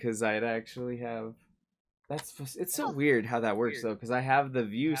stream when, because I'd actually have. It's so weird how that works though, because I have the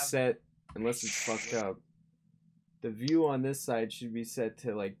view set unless it's fucked up. The view on this side should be set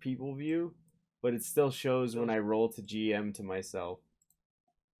to like people view, but it still shows when I roll to GM to myself.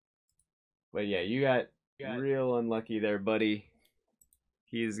 But yeah, you got real unlucky there, buddy.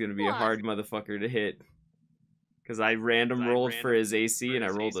 He's gonna be a hard motherfucker to hit. Because I random rolled for his AC and I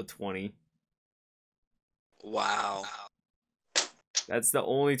rolled a 20. Wow. That's the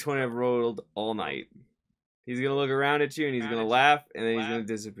only 20 I've rolled all night. He's gonna look around at you and he's gonna laugh and then he's gonna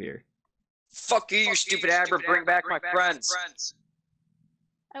disappear. Fuck you, you stupid Abra, bring back my friends.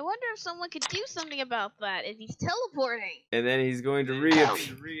 I wonder if someone could do something about that if he's teleporting. And then he's going to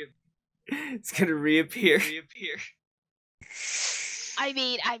reappear. It's gonna reappear. I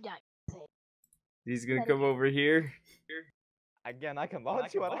mean, I'm not saying. He's gonna come over here. Again, I can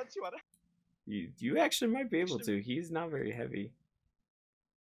launch you at it. You actually might be able to. He's not very heavy.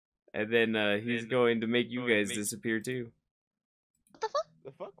 And then he's going to make you guys disappear too. What the fuck?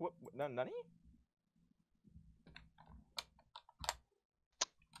 The fuck? What? No, nani?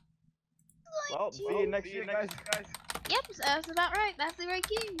 Well, see you next year, guys. Yep, that's about right. That's the right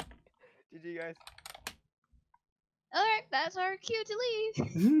cue. GG, guys. Alright, that's our cue to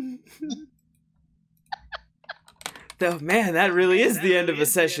leave. Oh, man, that really is the end of a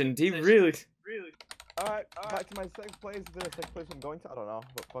session. He really. Alright, back to my second place. Is there a second place I'm going to? I don't know,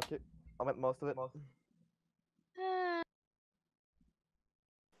 but fuck it. I'll make most of it.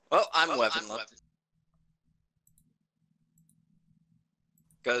 Well, I'm weaponless.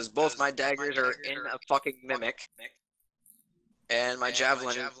 Because both my daggers are in a fucking mimic. And my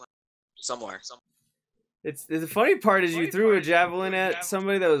javelin is somewhere. It's the funny part is you threw a javelin at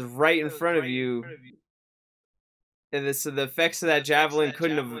somebody that was right in front of you. And so the effects of that javelin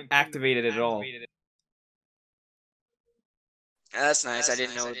couldn't have activated at all. That's nice. I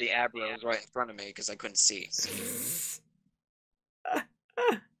didn't know the Abra was right in front of me because I couldn't see.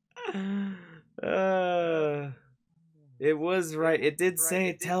 It was right. It did say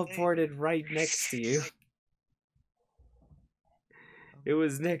it teleported right next to you. It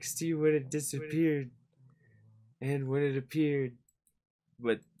was next to you when it disappeared. And when it appeared.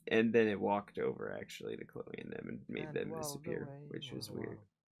 And then it walked over actually to Chloe and them and made them disappear, which was weird.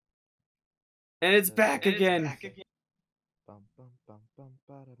 And it's back again.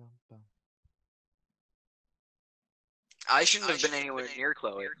 I shouldn't have been anywhere near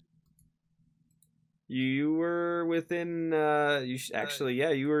Chloe. You were within, actually, yeah,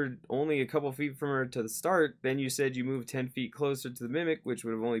 you were only a couple feet from her to the start. Then you said you moved 10 feet closer to the Mimic, which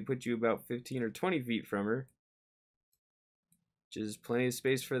would have only put you about 15 or 20 feet from her. Which is plenty of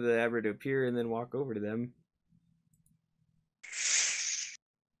space for the Abra to appear and then walk over to them.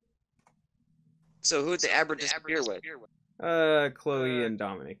 So who'd the Abra disappear with? Chloe and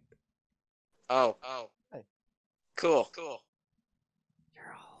Dominic. Oh. Hey. Cool.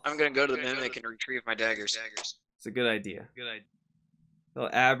 I'm gonna go to the Mimic and retrieve my daggers. It's a good idea.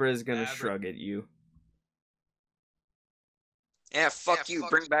 The Abra is gonna shrug at you. Yeah, fuck you.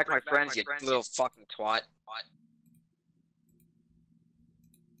 Bring back my friends, you little fucking twat.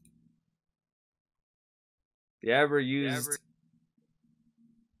 The Abra used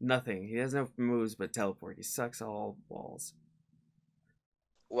nothing. He has no moves but teleport. He sucks all balls.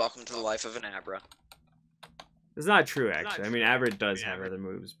 Welcome to the life of an Abra. It's not true, actually. I mean, Abra does have other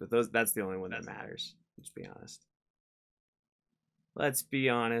moves, but that's the only one that matters. Let's be honest. Let's be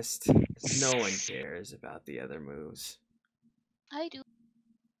honest. No one cares about the other moves. I do.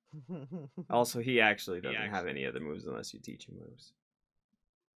 Also, he actually doesn't have any other moves unless you teach him moves.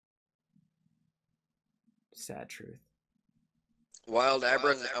 Sad truth. Wild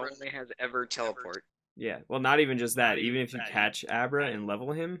Abra only has ever teleport. Yeah, well, not even just that. Even if you catch Abra and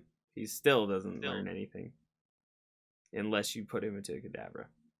level him, he still doesn't learn anything. Unless you put him into a Kadabra.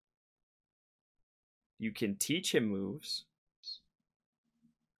 You can teach him moves.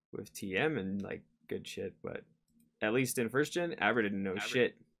 with TM and like good shit, but at least in first gen, Abra didn't know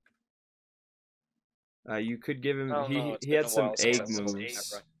shit. You could give him. Oh, he no, it's he been had a some while since egg I've seen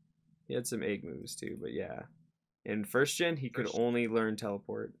moves. Abra. He had some egg moves too, but yeah. In first gen, he could only learn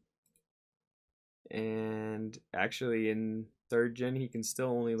teleport. And actually, in third gen, he can still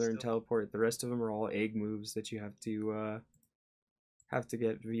only learn teleport. The rest of them are all egg moves that you have to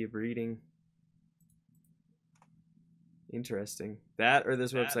get via breeding. Interesting. That or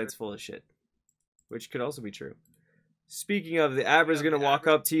this website's full of shit, which could also be true. Speaking of, the Abra's gonna walk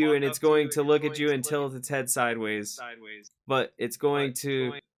up to you and it's going to look at you and tilt its head sideways, but it's going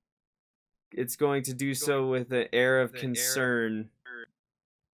to do so with an air of concern.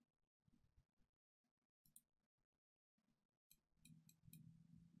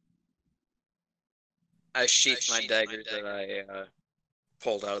 I sheathed my dagger that I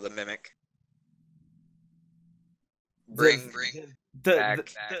pulled out of the mimic. Bring back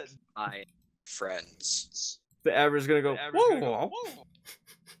my friends. The Abra's gonna go, whoa!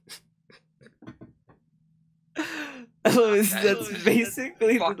 That's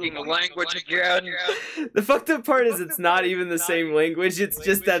basically fucking language again. The fucked up part is it's not even the same language. It's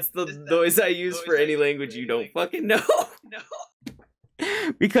just that's the noise I use for any language you don't fucking know.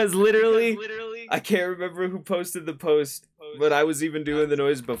 Because literally, I can't remember who posted the post, but I was even doing the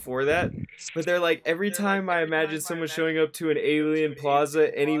noise before that. But they're like, every time I imagine someone showing up to an alien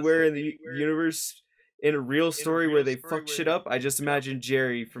plaza anywhere in the universe in a real story where they fuck shit up, I just imagine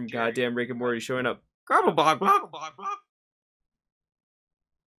Jerry from goddamn Rick and Morty showing up.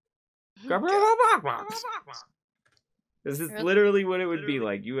 This is literally what it would be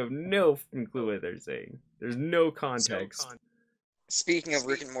like. You have no fucking clue what they're saying. There's no context. Speaking of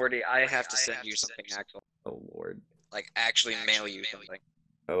Rick and Morty, I have to send you something, Axel. Oh lord. Like, actually mail you something.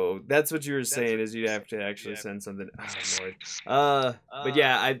 Oh, that's what you were saying, is you'd have to actually send something. Oh lord. But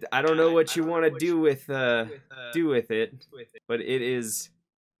yeah, I don't know what you want to do with it, but it is.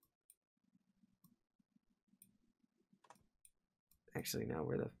 Actually, now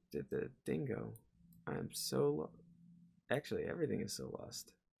where did the thing go? I'm so actually, everything is so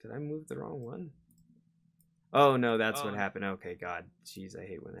lost. Did I move the wrong one? Oh no, that's what happened. Okay, God, jeez, I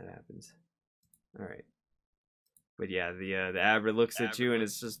hate when that happens. All right, but yeah, the Abra looks at you and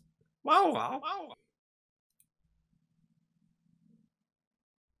it's just wow.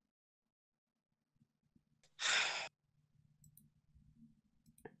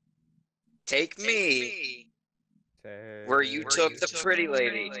 Take me where you took the pretty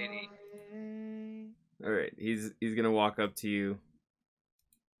lady. All right, he's gonna walk up to you,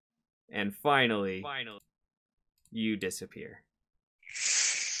 and finally, you disappear.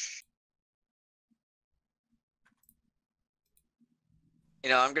 You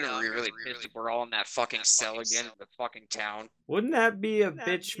know, I'm gonna be really pissed if we're all in that fucking cell again in the fucking town. Wouldn't that be a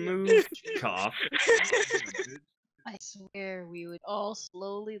bitch move? Cough. I swear we would all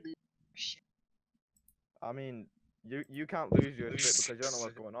slowly lose our shit. I mean, you can't lose your shit because you don't know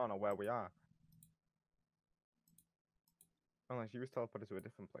what's going on or where we are. Unless you was teleported to a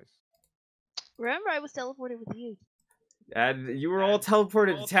different place. Remember, I was teleported with you. You were all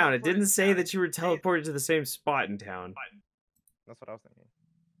teleported to town. It didn't say that you were teleported to the same spot in town. That's what I was thinking.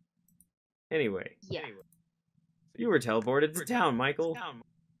 Anyway. Yeah. You were teleported to town, Michael.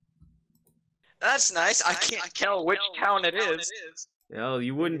 That's nice. I can't tell which town it is. Well,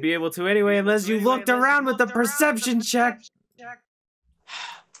 you wouldn't be able to anyway unless you looked around with the perception check.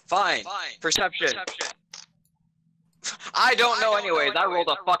 Fine. Perception. I don't know anyways. I rolled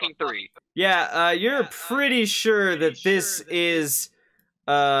a fucking 3. Yeah, you're pretty sure that this is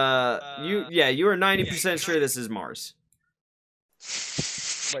you are 90% sure this is Mars.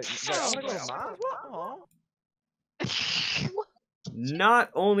 Wait, I'm gonna go to Mars? What?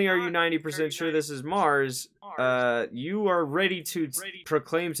 Not only are you 90% sure this is Mars, you are ready to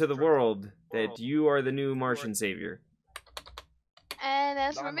proclaim to the world that you are the new Martian savior. And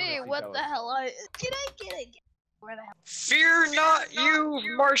as for me, what the hell? Get where the hell? Fear not,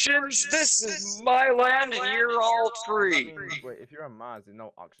 you Martians. This is my land, and you're all free. I mean, wait, if you're on Mars, there's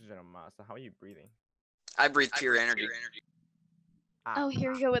no oxygen on Mars, so how are you breathing? I breathe pure energy. Oh,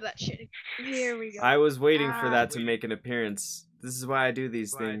 here we go with that shit. Here we go. I was waiting for that to make an appearance. This is why I do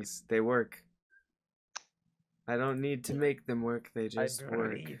these things. They work. I don't need to make them work. They just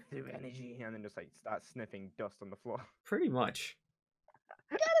work. Through energy, and then just like start sniffing dust on the floor. Pretty much.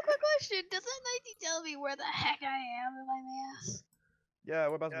 I got a quick question. Does that 90 tell me where the heck I am, if I may ask? Yeah,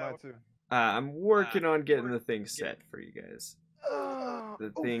 what about mine too? I'm working on getting the thing set for you guys.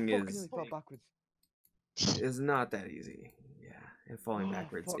 The thing is not that easy. Yeah, and falling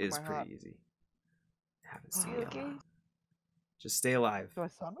backwards is pretty easy. Haven't seen it. Just stay alive. Do I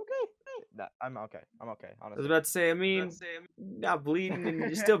sound okay? I'm okay. I'm okay. I was Honestly. about to say, I mean, not bleeding and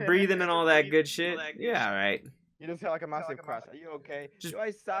you're still breathing and all that good shit. Yeah, all right. You just feel like a massive crash. Are you okay? Just- Do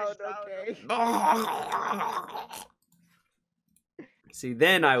I sound okay? See,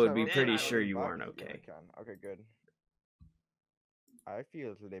 then I would be Then pretty I sure would you back weren't if I okay. can. Okay, good. I feel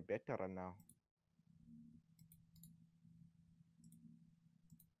a little better now.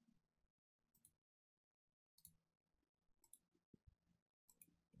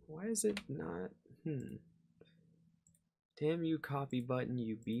 Why is it not? Damn you, copy button,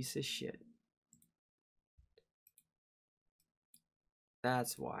 you piece of shit.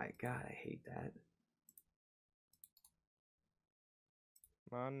 That's why. God, I hate that.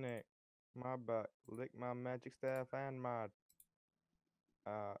 My neck, my back, lick my magic staff and my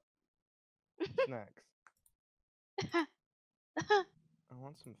snacks. I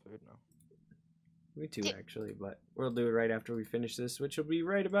want some food now. Me too, actually, but we'll do it right after we finish this, which will be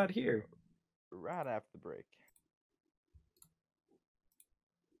right about here. Right after the break.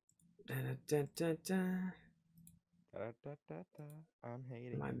 Da-da-da-da-da. Da-da-da-da-da. I'm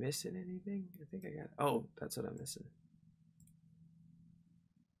hating. Am I missing anything? I think I got. Oh, that's what I'm missing.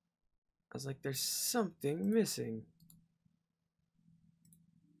 I was like, there's something missing.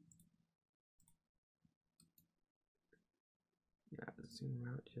 Zoom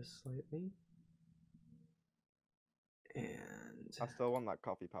out just slightly. And I still want that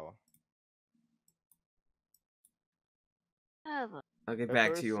coffee power. I'll get If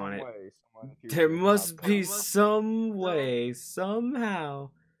back there to is you on some it. way someone in the future There can must have be power some way, somehow,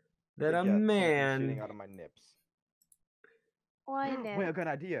 that to a get something man. shooting out of my nips. Why Wait, now? a good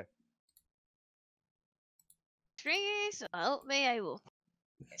idea. Stringy, so help me, I will.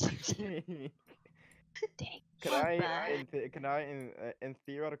 Dang. Can I, in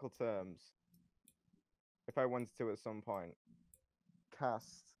theoretical terms, if I wanted to at some point,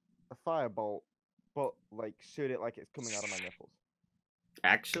 cast a firebolt, but like shoot it like it's coming out of my nipples?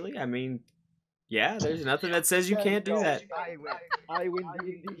 Actually, I mean, yeah, there's nothing that says you can't do that. I win. I win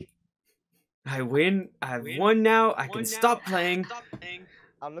D&D. I win. I've won now. I can stop playing.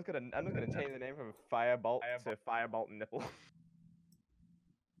 I'm just gonna change the name from firebolt to firebolt nipple.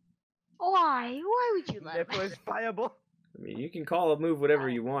 Why? Why would you let Nipple me? is fireball. I mean, you can call a move whatever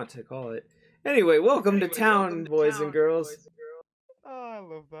you want to call it. Anyway, welcome to town, boys and girls. Oh, I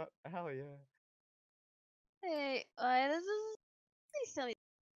love that. Hell yeah. Hey, this is. Please tell me.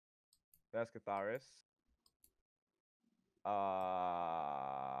 That's Catharis.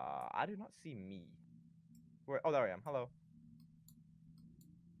 I do not see me. Where? Oh, there I am. Hello.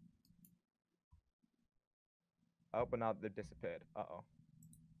 Oh, but now they've disappeared. Uh-oh.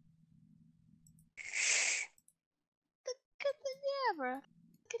 Abra.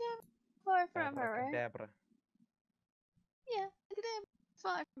 Far from her, right? Abracadabra. Yeah,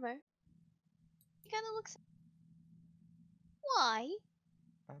 far from her. He kind of looks. Why?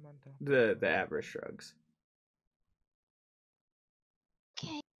 I'm on top. The Abra shrugs.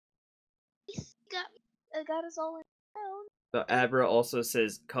 Okay. He's got us all in town. The Abra also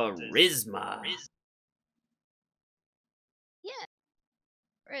says charisma. Yeah.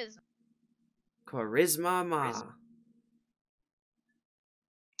 Charisma. Charisma ma.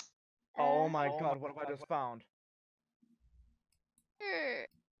 Oh my god, what have I just found? You're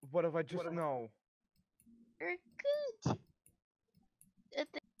What have I just know? good. At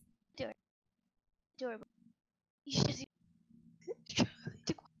the door. You should.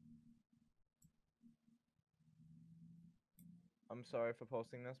 I'm sorry for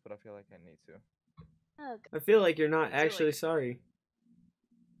posting this, but I feel like I need to. Oh, I feel like you're not actually sorry.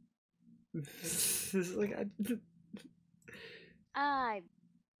 This is like I.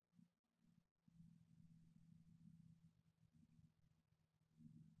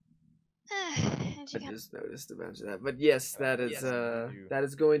 I just noticed a bunch of that. But yes, that is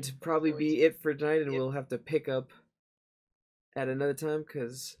going to probably be it for tonight, and we'll have to pick up at another time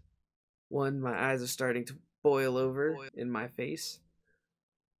because one, my eyes are starting to boil over in my face,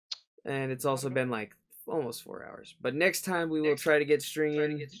 and it's also been like almost 4 hours. But next time we will try to get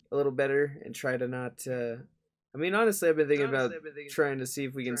stringing a little better and try to not. I mean, honestly, I've been thinking about trying to see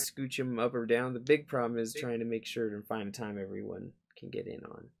if we can scooch him up or down. The big problem is trying to make sure to find a time everyone can get in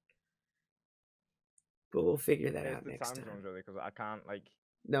on. But we'll figure that out next time. Zones, really, because I can't like.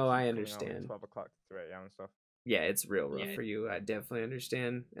 No, I coming out at understand. 12 o'clock to 3 a.m. and stuff. Yeah, it's real rough for you. I definitely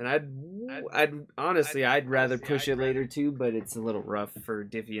understand, and I'd honestly, I'd rather push it later too. But it's a little rough for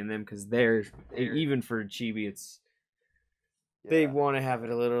Dffy and them because they're even for Chibi, it's they want to have it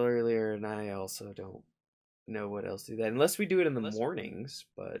a little earlier, and I also don't know what else to do that unless we do it in the mornings.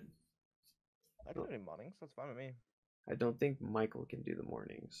 But I can do it in mornings. That's fine with me. I don't think Michael can do the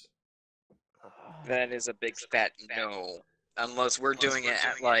mornings. That is a big fat no. Unless we're doing it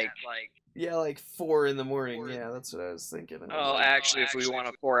at like. Yeah, like 4 in the morning. Yeah, that's what I was thinking. Oh, actually, if we want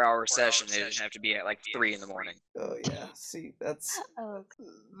a 4-hour session, it'd have to be at like 3 in the morning. Oh yeah. See, Oh,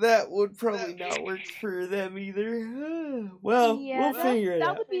 that would probably not work for them either. Well, we'll figure it that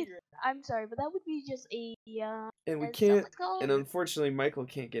out. would be. I'm sorry, but that would be just a. And we what's can't. it called? And unfortunately, Michael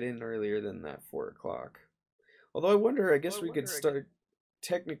can't get in earlier than that 4 o'clock. Although I wonder, I guess we could start.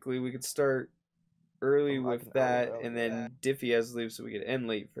 Technically, we could start early with that, and then Dffy has to leave, so we could end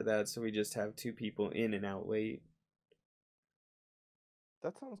late for that. So we just have 2 people in and out late.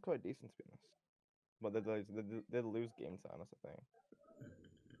 That sounds quite decent to be honest. But they'd lose game time, that's the thing.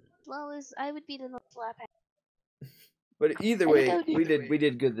 As well as I would be the slap. But either I think I way, would we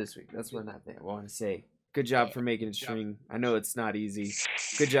did good this week. That's what I want to say. Good job for making it string. I know it's not easy.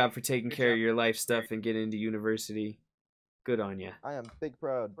 Good job for taking care of your life stuff and getting into university. Good on ya. I am big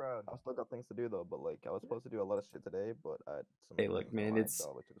proud. I've still got things to do though, but like I was supposed to do a lot of shit today, but I had some Hey, look, things man, online, it's. so I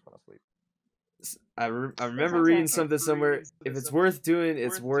literally just want to sleep. I remember reading something somewhere. If it's worth doing,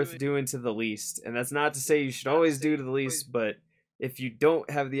 it's worth doing to the least. And that's not to say you should always do to the least, but if you don't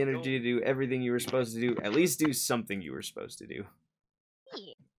have the energy to do everything you were supposed to do, at least do something you were supposed to do.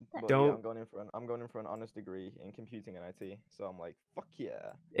 But Don't- yeah, I'm going in for an honors degree in computing and IT, so I'm like, fuck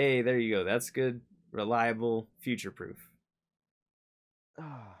yeah. Hey, there you go. That's good, reliable, future-proof.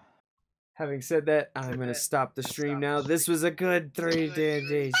 Having said that, I'm gonna stop the stream now. This was a good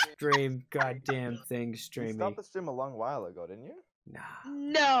 3-day stream. Goddamn thing You streaming. stopped the stream a long while ago, didn't you? Nah.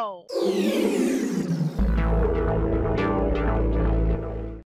 No.